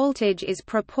induced voltage is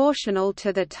proportional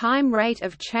to the time rate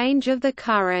of change of the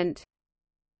current.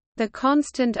 The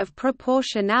constant of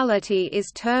proportionality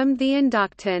is termed the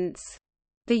inductance.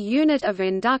 The unit of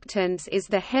inductance is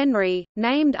the Henry,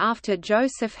 named after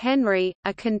Joseph Henry,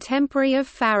 a contemporary of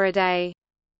Faraday.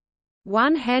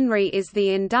 1 Henry is the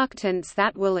inductance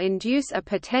that will induce a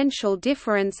potential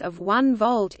difference of 1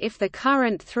 volt if the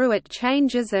current through it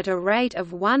changes at a rate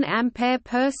of 1 ampere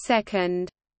per second.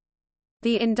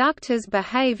 The inductor's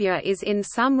behavior is in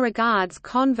some regards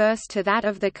converse to that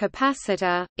of the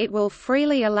capacitor. It will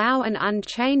freely allow an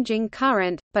unchanging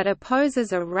current, but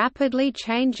opposes a rapidly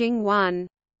changing one.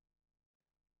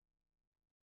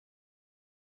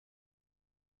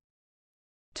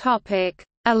 Topic: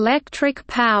 Electric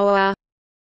power.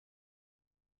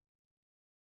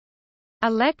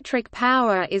 Electric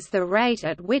power is the rate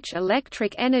at which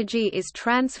electric energy is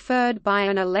transferred by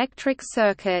an electric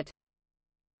circuit.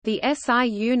 The SI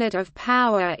unit of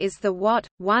power is the watt,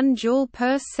 1 joule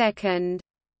per second.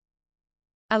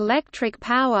 Electric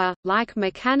power, like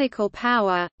mechanical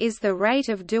power, is the rate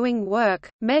of doing work,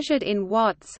 measured in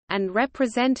watts, and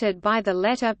represented by the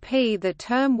letter P. The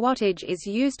term wattage is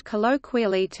used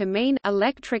colloquially to mean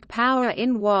electric power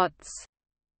in watts.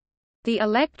 The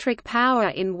electric power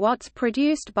in watts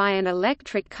produced by an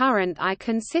electric current I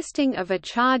consisting of a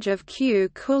charge of Q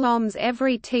coulombs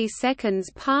every t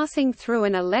seconds passing through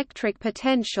an electric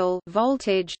potential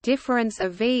voltage difference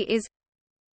of V is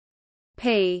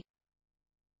P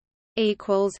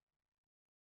equals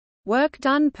work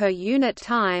done per unit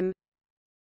time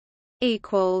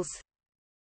equals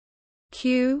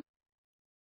Q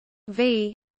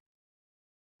V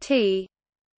T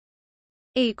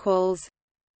equals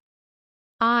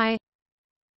I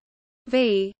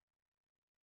V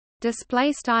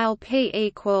display style P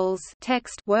equals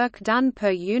text work done per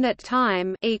unit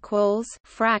time equals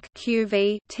frac Q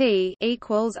V T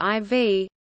equals IV,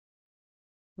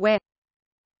 where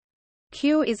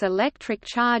Q is electric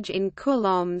charge in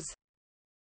coulombs,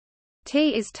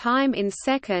 T is time in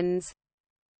seconds,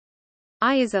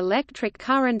 I is electric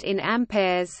current in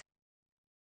amperes,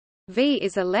 V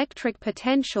is electric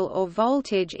potential or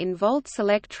voltage in volts.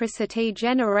 Electricity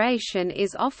generation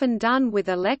is often done with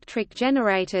electric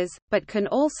generators, but can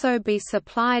also be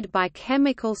supplied by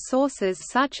chemical sources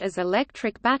such as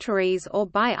electric batteries or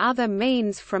by other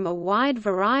means from a wide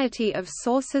variety of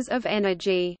sources of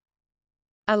energy.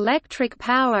 Electric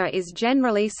power is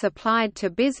generally supplied to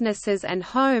businesses and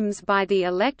homes by the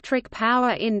electric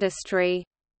power industry.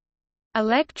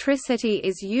 Electricity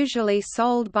is usually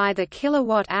sold by the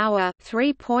kilowatt-hour,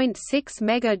 3.6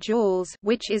 megajoules,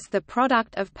 which is the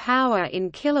product of power in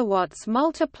kilowatts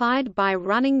multiplied by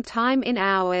running time in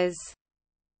hours.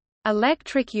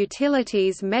 Electric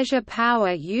utilities measure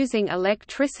power using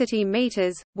electricity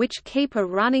meters, which keep a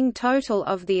running total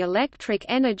of the electric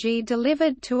energy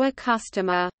delivered to a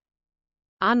customer.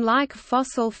 Unlike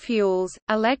fossil fuels,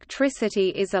 electricity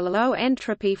is a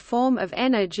low-entropy form of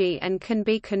energy and can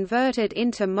be converted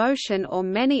into motion or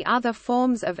many other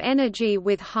forms of energy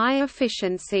with high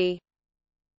efficiency.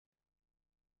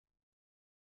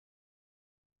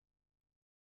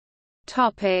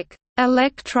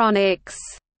 Electronics.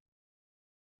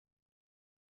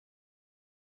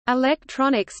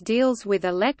 Electronics deals with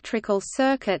electrical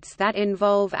circuits that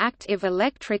involve active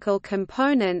electrical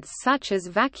components such as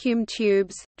vacuum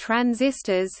tubes,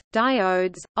 transistors,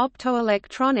 diodes,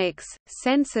 optoelectronics,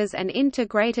 sensors and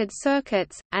integrated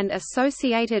circuits, and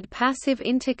associated passive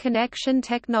interconnection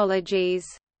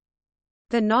technologies.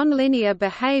 The nonlinear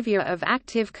behavior of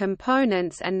active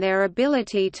components and their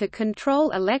ability to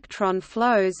control electron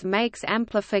flows makes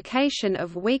amplification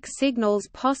of weak signals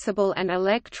possible, and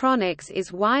electronics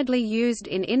is widely used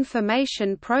in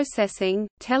information processing,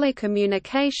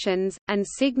 telecommunications, and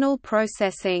signal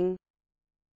processing.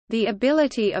 The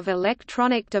ability of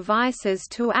electronic devices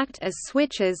to act as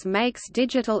switches makes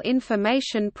digital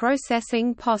information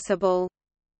processing possible.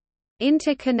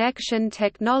 Interconnection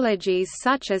technologies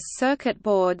such as circuit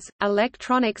boards,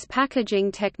 electronics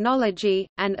packaging technology,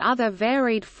 and other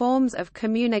varied forms of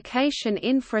communication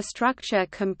infrastructure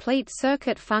complete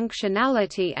circuit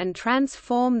functionality and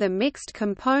transform the mixed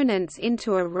components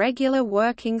into a regular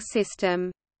working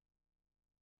system.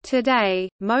 Today,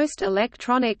 most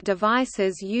electronic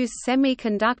devices use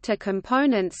semiconductor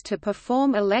components to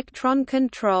perform electron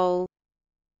control.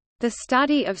 The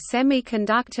study of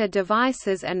semiconductor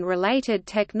devices and related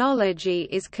technology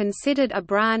is considered a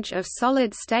branch of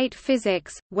solid-state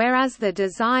physics, whereas the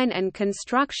design and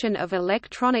construction of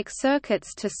electronic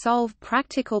circuits to solve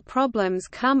practical problems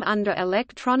come under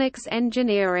electronics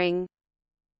engineering.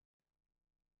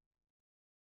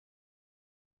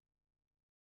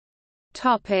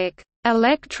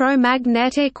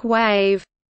 Electromagnetic wave.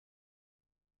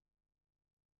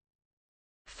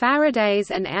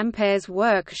 Faraday's and Ampere's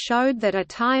work showed that a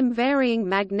time-varying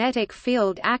magnetic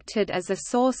field acted as a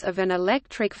source of an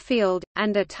electric field,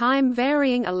 and a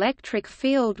time-varying electric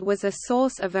field was a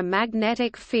source of a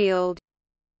magnetic field.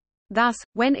 Thus,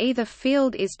 when either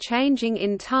field is changing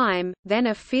in time, then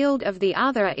a field of the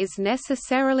other is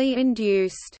necessarily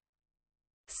induced.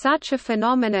 Such a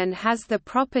phenomenon has the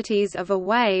properties of a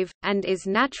wave, and is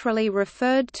naturally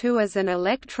referred to as an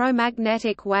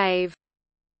electromagnetic wave.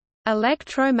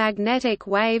 Electromagnetic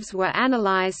waves were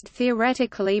analyzed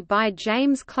theoretically by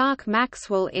James Clerk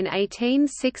Maxwell in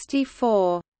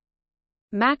 1864.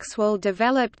 Maxwell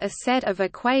developed a set of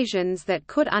equations that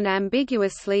could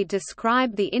unambiguously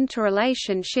describe the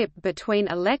interrelationship between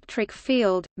electric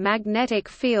field, magnetic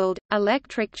field,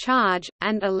 electric charge,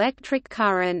 and electric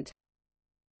current.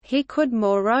 He could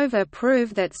moreover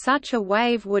prove that such a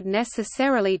wave would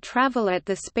necessarily travel at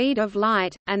the speed of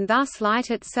light, and thus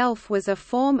light itself was a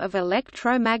form of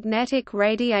electromagnetic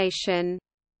radiation.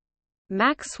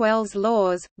 Maxwell's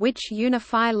laws, which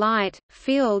unify light,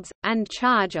 fields, and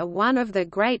charge, are one of the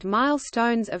great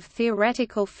milestones of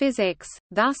theoretical physics.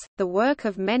 Thus, the work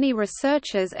of many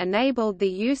researchers enabled the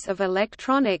use of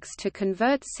electronics to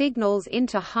convert signals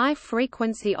into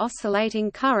high-frequency oscillating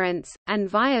currents, and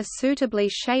via suitably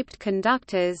shaped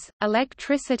conductors,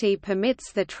 electricity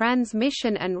permits the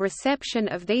transmission and reception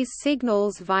of these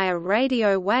signals via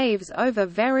radio waves over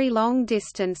very long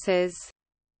distances.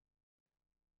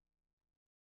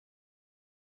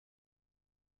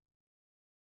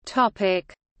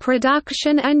 Topic: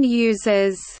 Production and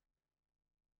uses.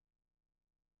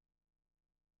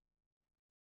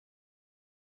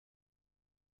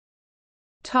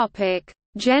 Topic: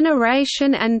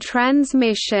 Generation and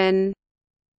transmission.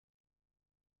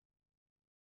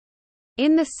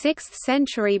 In the 6th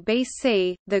century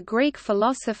BC, the Greek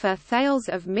philosopher Thales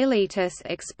of Miletus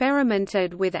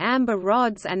experimented with amber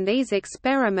rods, and these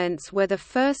experiments were the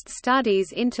first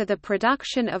studies into the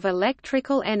production of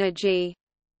electrical energy.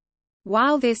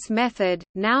 While this method,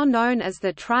 now known as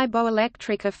the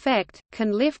triboelectric effect,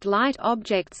 can lift light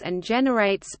objects and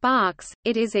generate sparks,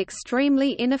 it is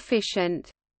extremely inefficient.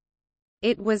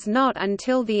 It was not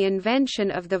until the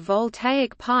invention of the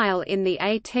voltaic pile in the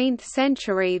 18th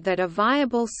century that a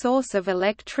viable source of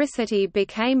electricity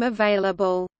became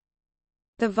available.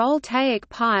 The voltaic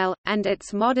pile, and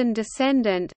its modern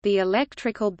descendant, the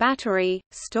electrical battery,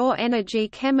 store energy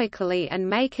chemically and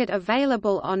make it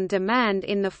available on demand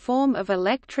in the form of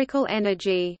electrical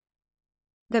energy.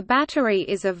 The battery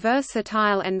is a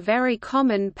versatile and very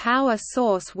common power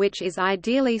source which is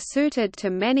ideally suited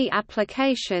to many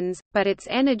applications, but its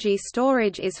energy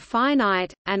storage is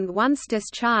finite, and once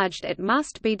discharged it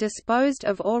must be disposed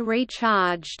of or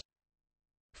recharged.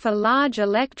 For large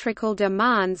electrical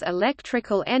demands,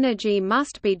 electrical energy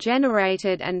must be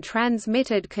generated and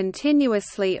transmitted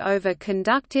continuously over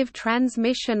conductive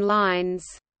transmission lines.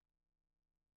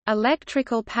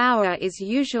 Electrical power is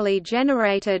usually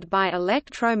generated by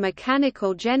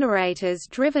electromechanical generators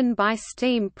driven by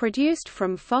steam produced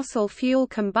from fossil fuel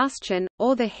combustion,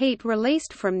 or the heat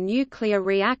released from nuclear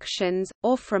reactions,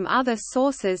 or from other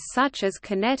sources such as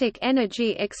kinetic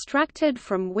energy extracted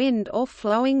from wind or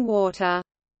flowing water.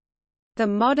 The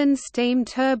modern steam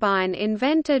turbine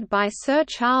invented by Sir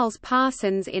Charles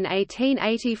Parsons in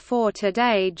 1884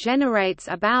 today generates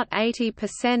about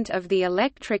 80% of the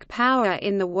electric power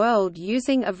in the world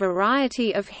using a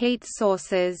variety of heat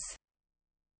sources.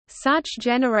 Such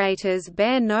generators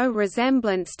bear no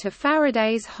resemblance to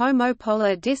Faraday's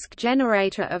homopolar disk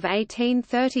generator of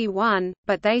 1831,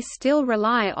 but they still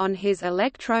rely on his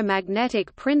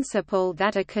electromagnetic principle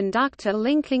that a conductor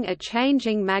linking a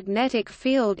changing magnetic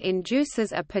field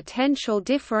induces a potential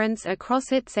difference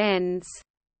across its ends.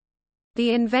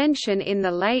 The invention in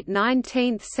the late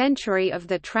 19th century of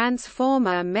the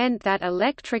transformer meant that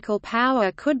electrical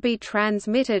power could be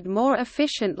transmitted more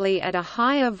efficiently at a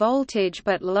higher voltage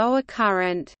but lower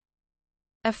current.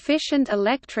 Efficient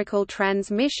electrical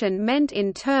transmission meant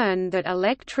in turn that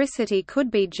electricity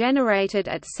could be generated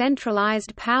at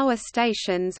centralized power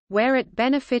stations, where it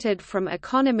benefited from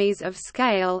economies of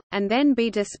scale, and then be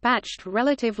dispatched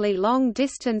relatively long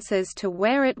distances to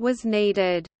where it was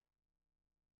needed.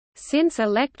 Since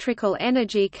electrical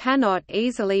energy cannot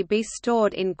easily be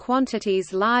stored in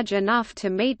quantities large enough to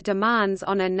meet demands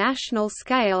on a national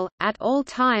scale, at all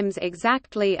times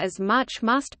exactly as much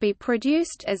must be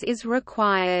produced as is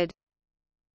required.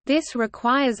 This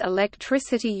requires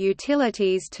electricity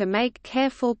utilities to make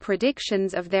careful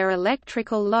predictions of their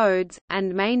electrical loads,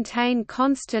 and maintain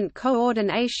constant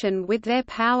coordination with their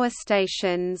power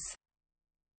stations.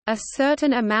 A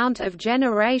certain amount of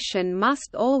generation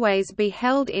must always be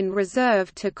held in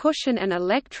reserve to cushion an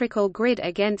electrical grid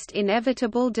against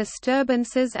inevitable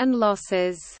disturbances and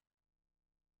losses.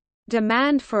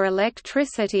 Demand for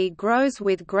electricity grows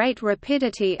with great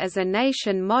rapidity as a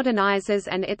nation modernizes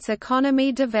and its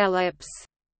economy develops.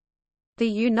 The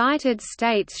United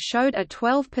States showed a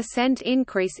 12%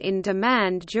 increase in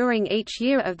demand during each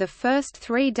year of the first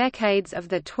 3 decades of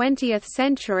the 20th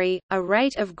century, a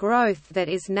rate of growth that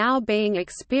is now being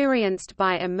experienced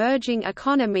by emerging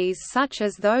economies such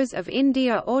as those of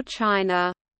India or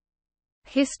China.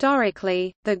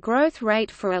 Historically, the growth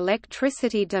rate for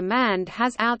electricity demand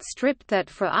has outstripped that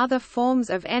for other forms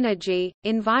of energy.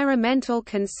 Environmental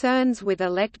concerns with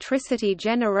electricity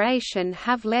generation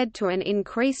have led to an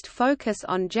increased focus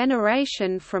on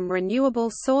generation from renewable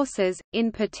sources,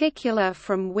 in particular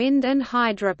from wind and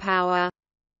hydropower.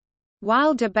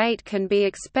 While debate can be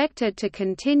expected to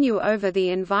continue over the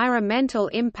environmental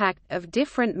impact of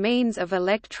different means of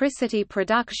electricity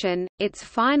production, its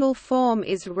final form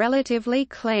is relatively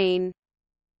clean.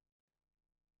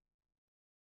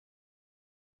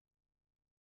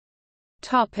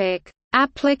 Topic: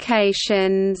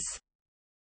 Applications.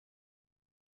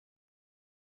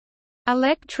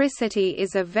 Electricity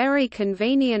is a very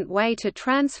convenient way to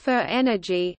transfer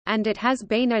energy, and it has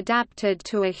been adapted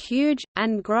to a huge,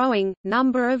 and growing,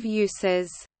 number of uses.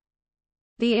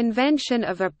 The invention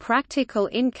of a practical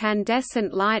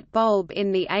incandescent light bulb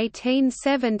in the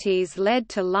 1870s led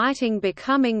to lighting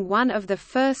becoming one of the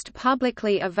first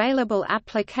publicly available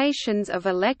applications of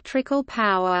electrical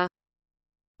power.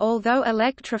 Although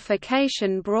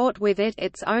electrification brought with it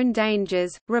its own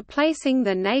dangers, replacing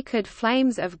the naked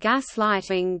flames of gas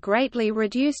lighting greatly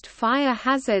reduced fire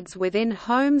hazards within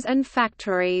homes and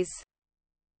factories.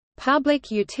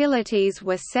 Public utilities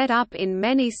were set up in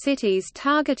many cities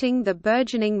targeting the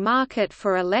burgeoning market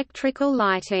for electrical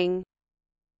lighting.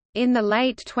 In the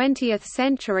late 20th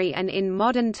century and in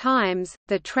modern times,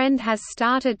 the trend has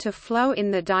started to flow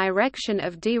in the direction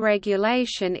of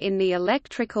deregulation in the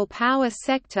electrical power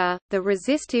sector. The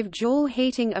resistive Joule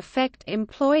heating effect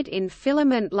employed in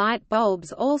filament light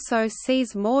bulbs also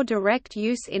sees more direct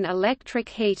use in electric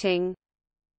heating.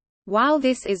 While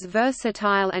this is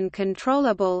versatile and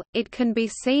controllable, it can be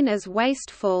seen as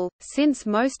wasteful, since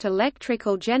most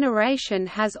electrical generation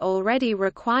has already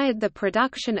required the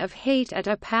production of heat at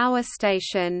a power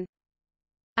station.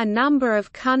 A number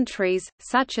of countries,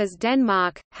 such as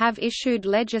Denmark, have issued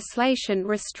legislation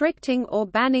restricting or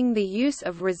banning the use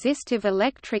of resistive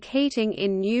electric heating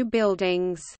in new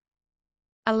buildings.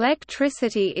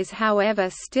 Electricity is however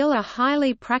still a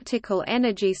highly practical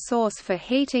energy source for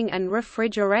heating and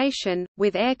refrigeration,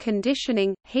 with air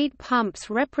conditioning, heat pumps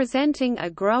representing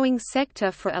a growing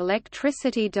sector for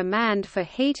electricity demand for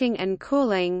heating and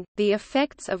cooling, the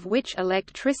effects of which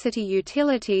electricity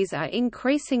utilities are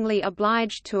increasingly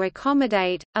obliged to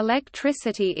accommodate.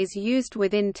 Electricity is used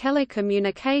within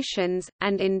telecommunications,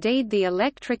 and indeed the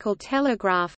electrical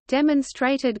telegraph,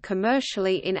 demonstrated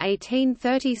commercially in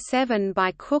 1837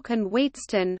 by Cook and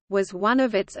Wheatstone, was one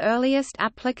of its earliest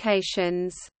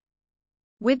applications.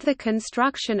 With the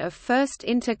construction of first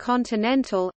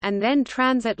intercontinental, and then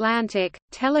transatlantic,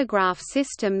 telegraph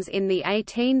systems in the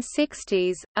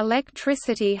 1860s,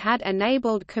 electricity had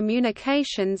enabled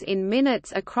communications in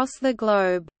minutes across the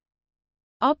globe.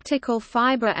 Optical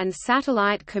fiber and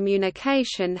satellite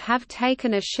communication have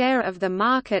taken a share of the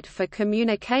market for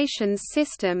communications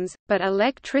systems, but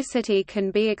electricity can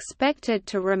be expected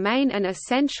to remain an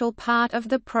essential part of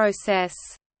the process.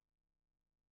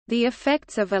 The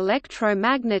effects of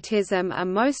electromagnetism are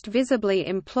most visibly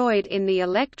employed in the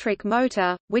electric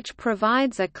motor, which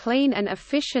provides a clean and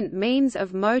efficient means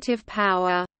of motive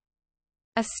power.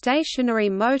 A stationary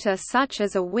motor such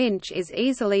as a winch is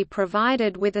easily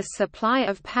provided with a supply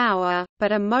of power,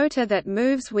 but a motor that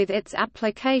moves with its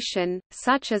application,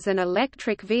 such as an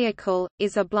electric vehicle,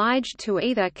 is obliged to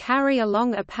either carry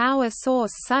along a power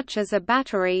source such as a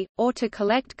battery, or to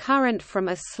collect current from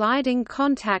a sliding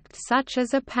contact such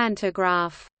as a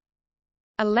pantograph.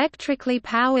 Electrically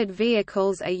powered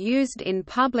vehicles are used in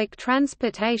public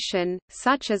transportation,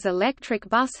 such as electric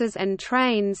buses and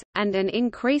trains, and an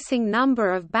increasing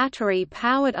number of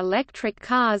battery-powered electric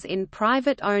cars in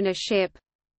private ownership.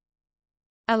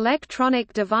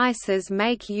 Electronic devices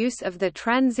make use of the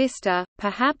transistor,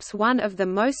 perhaps one of the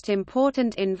most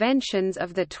important inventions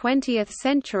of the 20th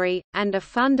century, and a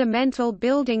fundamental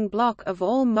building block of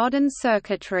all modern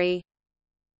circuitry.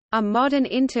 A modern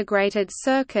integrated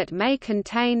circuit may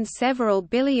contain several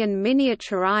billion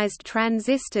miniaturized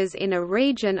transistors in a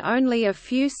region only a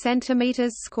few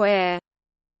centimeters square.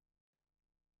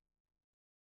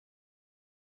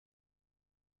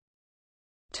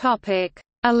 Topic: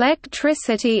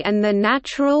 Electricity and the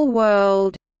natural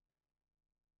world.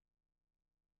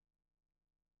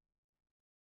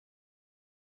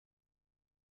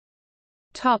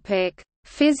 Topic: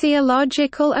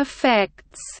 Physiological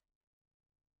effects.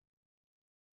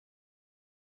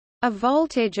 A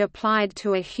voltage applied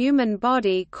to a human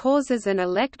body causes an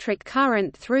electric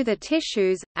current through the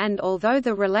tissues, and although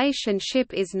the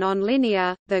relationship is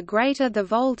nonlinear, the greater the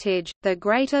voltage, the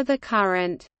greater the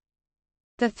current.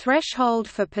 The threshold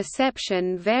for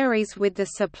perception varies with the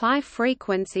supply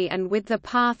frequency and with the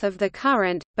path of the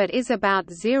current, but is about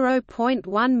 0.1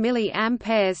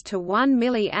 mA to 1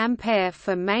 mA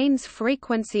for mains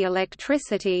frequency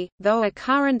electricity, though a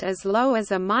current as low as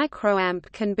a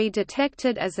microamp can be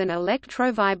detected as an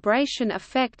electrovibration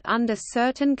effect under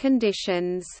certain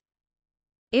conditions.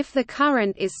 If the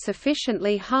current is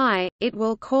sufficiently high, it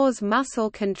will cause muscle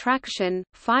contraction,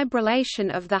 fibrillation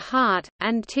of the heart,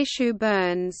 and tissue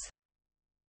burns.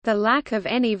 The lack of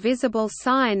any visible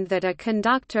sign that a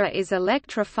conductor is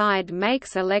electrified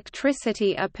makes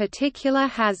electricity a particular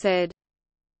hazard.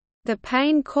 The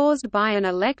pain caused by an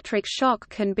electric shock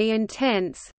can be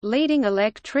intense, leading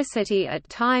electricity at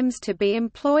times to be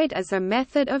employed as a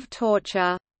method of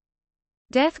torture.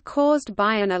 Death caused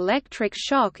by an electric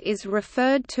shock is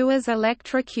referred to as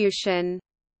electrocution.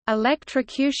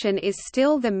 Electrocution is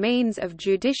still the means of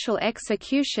judicial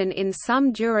execution in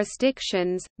some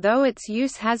jurisdictions, though its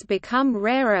use has become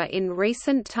rarer in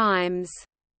recent times.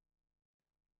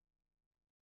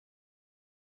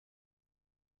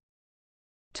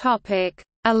 Topic: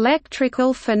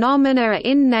 Electrical phenomena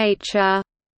in nature.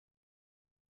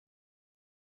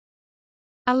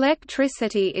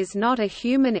 Electricity is not a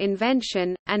human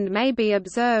invention, and may be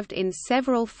observed in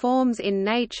several forms in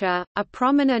nature, a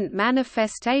prominent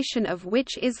manifestation of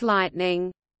which is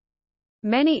lightning.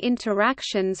 Many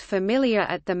interactions familiar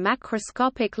at the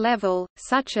macroscopic level,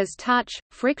 such as touch,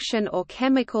 friction or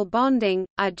chemical bonding,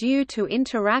 are due to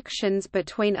interactions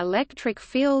between electric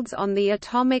fields on the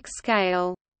atomic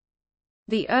scale.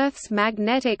 The Earth's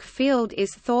magnetic field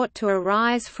is thought to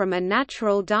arise from a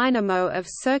natural dynamo of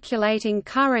circulating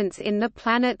currents in the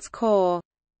planet's core.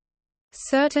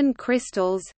 Certain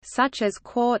crystals, such as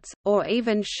quartz, or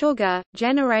even sugar,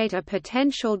 generate a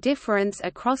potential difference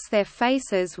across their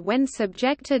faces when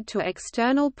subjected to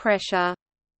external pressure.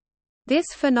 This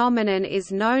phenomenon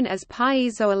is known as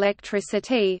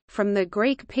piezoelectricity, from the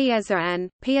Greek piezoan,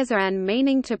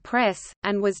 meaning to press,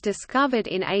 and was discovered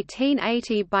in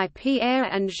 1880 by Pierre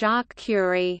and Jacques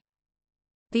Curie.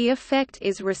 The effect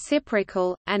is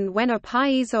reciprocal, and when a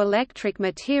piezoelectric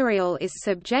material is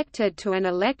subjected to an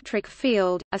electric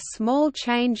field, a small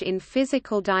change in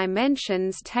physical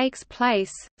dimensions takes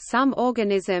place. Some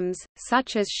organisms,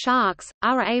 such as sharks,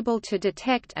 are able to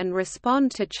detect and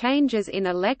respond to changes in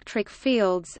electric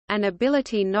fields, an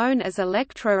ability known as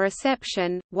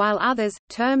electroreception, while others,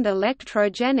 termed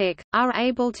electrogenic, are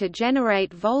able to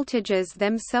generate voltages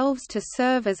themselves to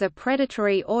serve as a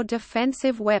predatory or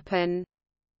defensive weapon.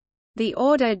 The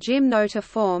order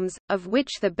Gymnotiformes, of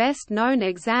which the best-known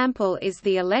example is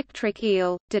the electric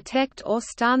eel, detect or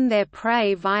stun their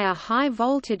prey via high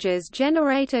voltages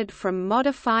generated from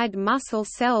modified muscle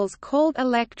cells called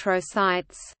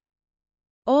electrocytes.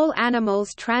 All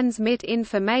animals transmit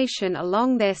information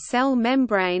along their cell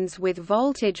membranes with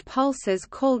voltage pulses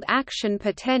called action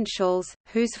potentials,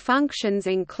 whose functions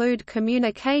include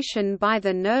communication by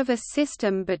the nervous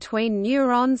system between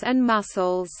neurons and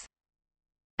muscles.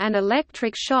 An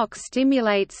electric shock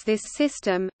stimulates this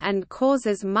system, and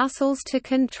causes muscles to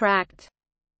contract.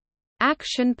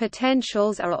 Action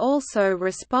potentials are also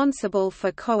responsible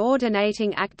for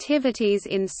coordinating activities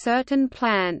in certain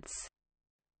plants.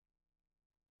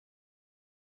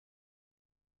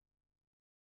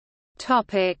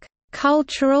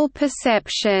 Cultural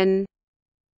perception.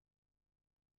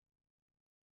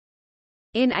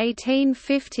 In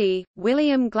 1850,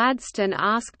 William Gladstone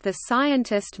asked the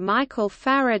scientist Michael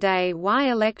Faraday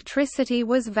why electricity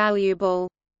was valuable.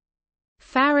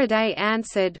 Faraday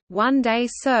answered, "One day,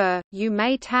 sir, you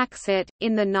may tax it."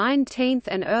 In the 19th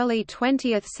and early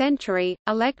 20th century,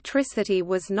 electricity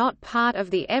was not part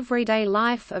of the everyday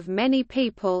life of many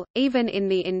people, even in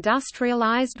the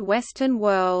industrialized Western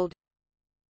world.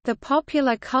 The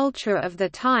popular culture of the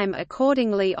time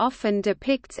accordingly often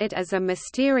depicts it as a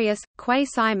mysterious,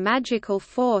 quasi-magical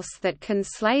force that can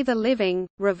slay the living,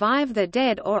 revive the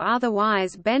dead or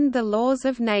otherwise bend the laws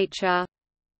of nature.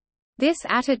 This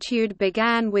attitude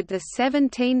began with the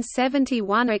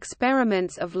 1771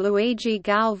 experiments of Luigi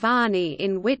Galvani,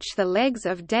 in which the legs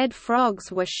of dead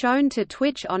frogs were shown to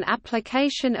twitch on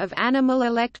application of animal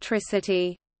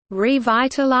electricity.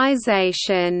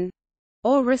 Revitalization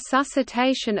or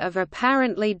resuscitation of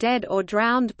apparently dead or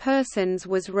drowned persons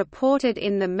was reported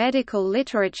in the medical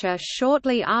literature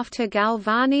shortly after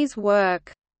Galvani's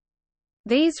work.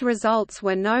 These results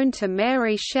were known to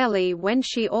Mary Shelley when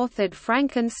she authored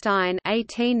Frankenstein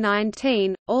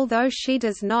 1819, although she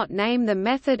does not name the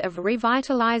method of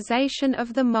revitalization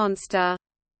of the monster.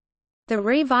 The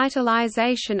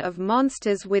revitalization of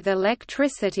monsters with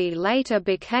electricity later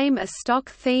became a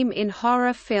stock theme in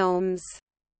horror films.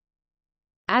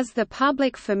 As the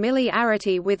public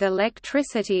familiarity with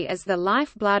electricity as the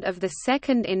lifeblood of the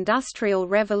Second Industrial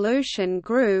Revolution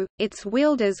grew, its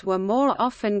wielders were more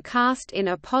often cast in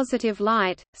a positive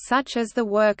light, such as the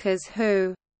workers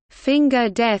who "finger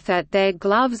death at their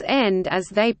gloves' end as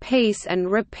they piece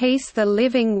and repiece the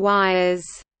living wires."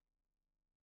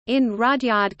 In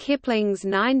Rudyard Kipling's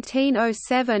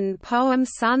 1907 poem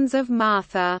Sons of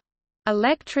Martha,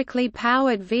 electrically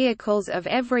powered vehicles of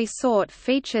every sort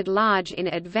featured large in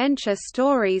adventure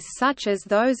stories such as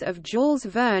those of Jules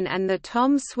Verne and the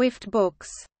Tom Swift books.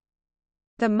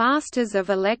 The masters of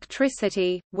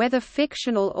electricity, whether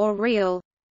fictional or real,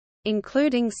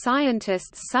 including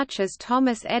scientists such as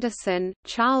Thomas Edison,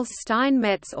 Charles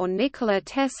Steinmetz or Nikola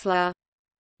Tesla,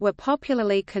 were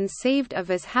popularly conceived of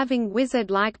as having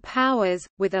wizard-like powers,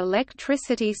 with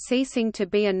electricity ceasing to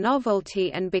be a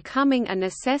novelty and becoming a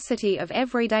necessity of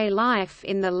everyday life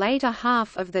in the later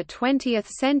half of the 20th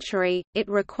century. It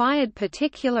required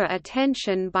particular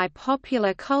attention by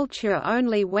popular culture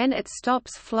only when it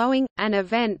stops flowing, an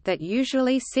event that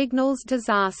usually signals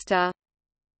disaster.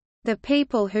 The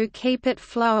people who keep it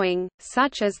flowing,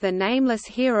 such as the nameless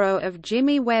hero of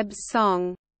Jimmy Webb's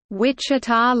song,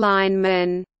 "Wichita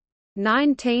Lineman",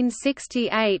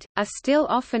 1968, are still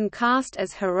often cast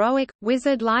as heroic,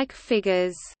 wizard-like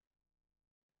figures.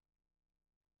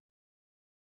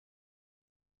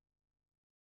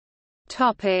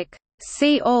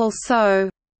 See also: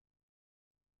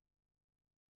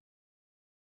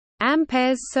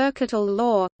 Ampere's circuital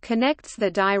law – connects the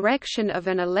direction of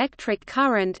an electric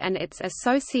current and its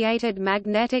associated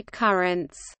magnetic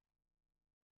currents.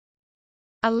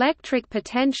 Electric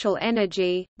potential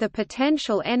energy – the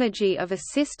potential energy of a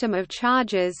system of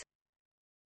charges.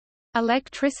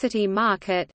 Electricity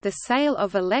market – the sale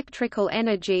of electrical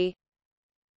energy.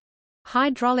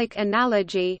 Hydraulic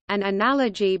analogy – an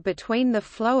analogy between the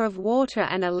flow of water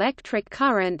and electric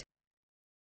current.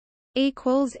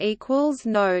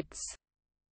 Notes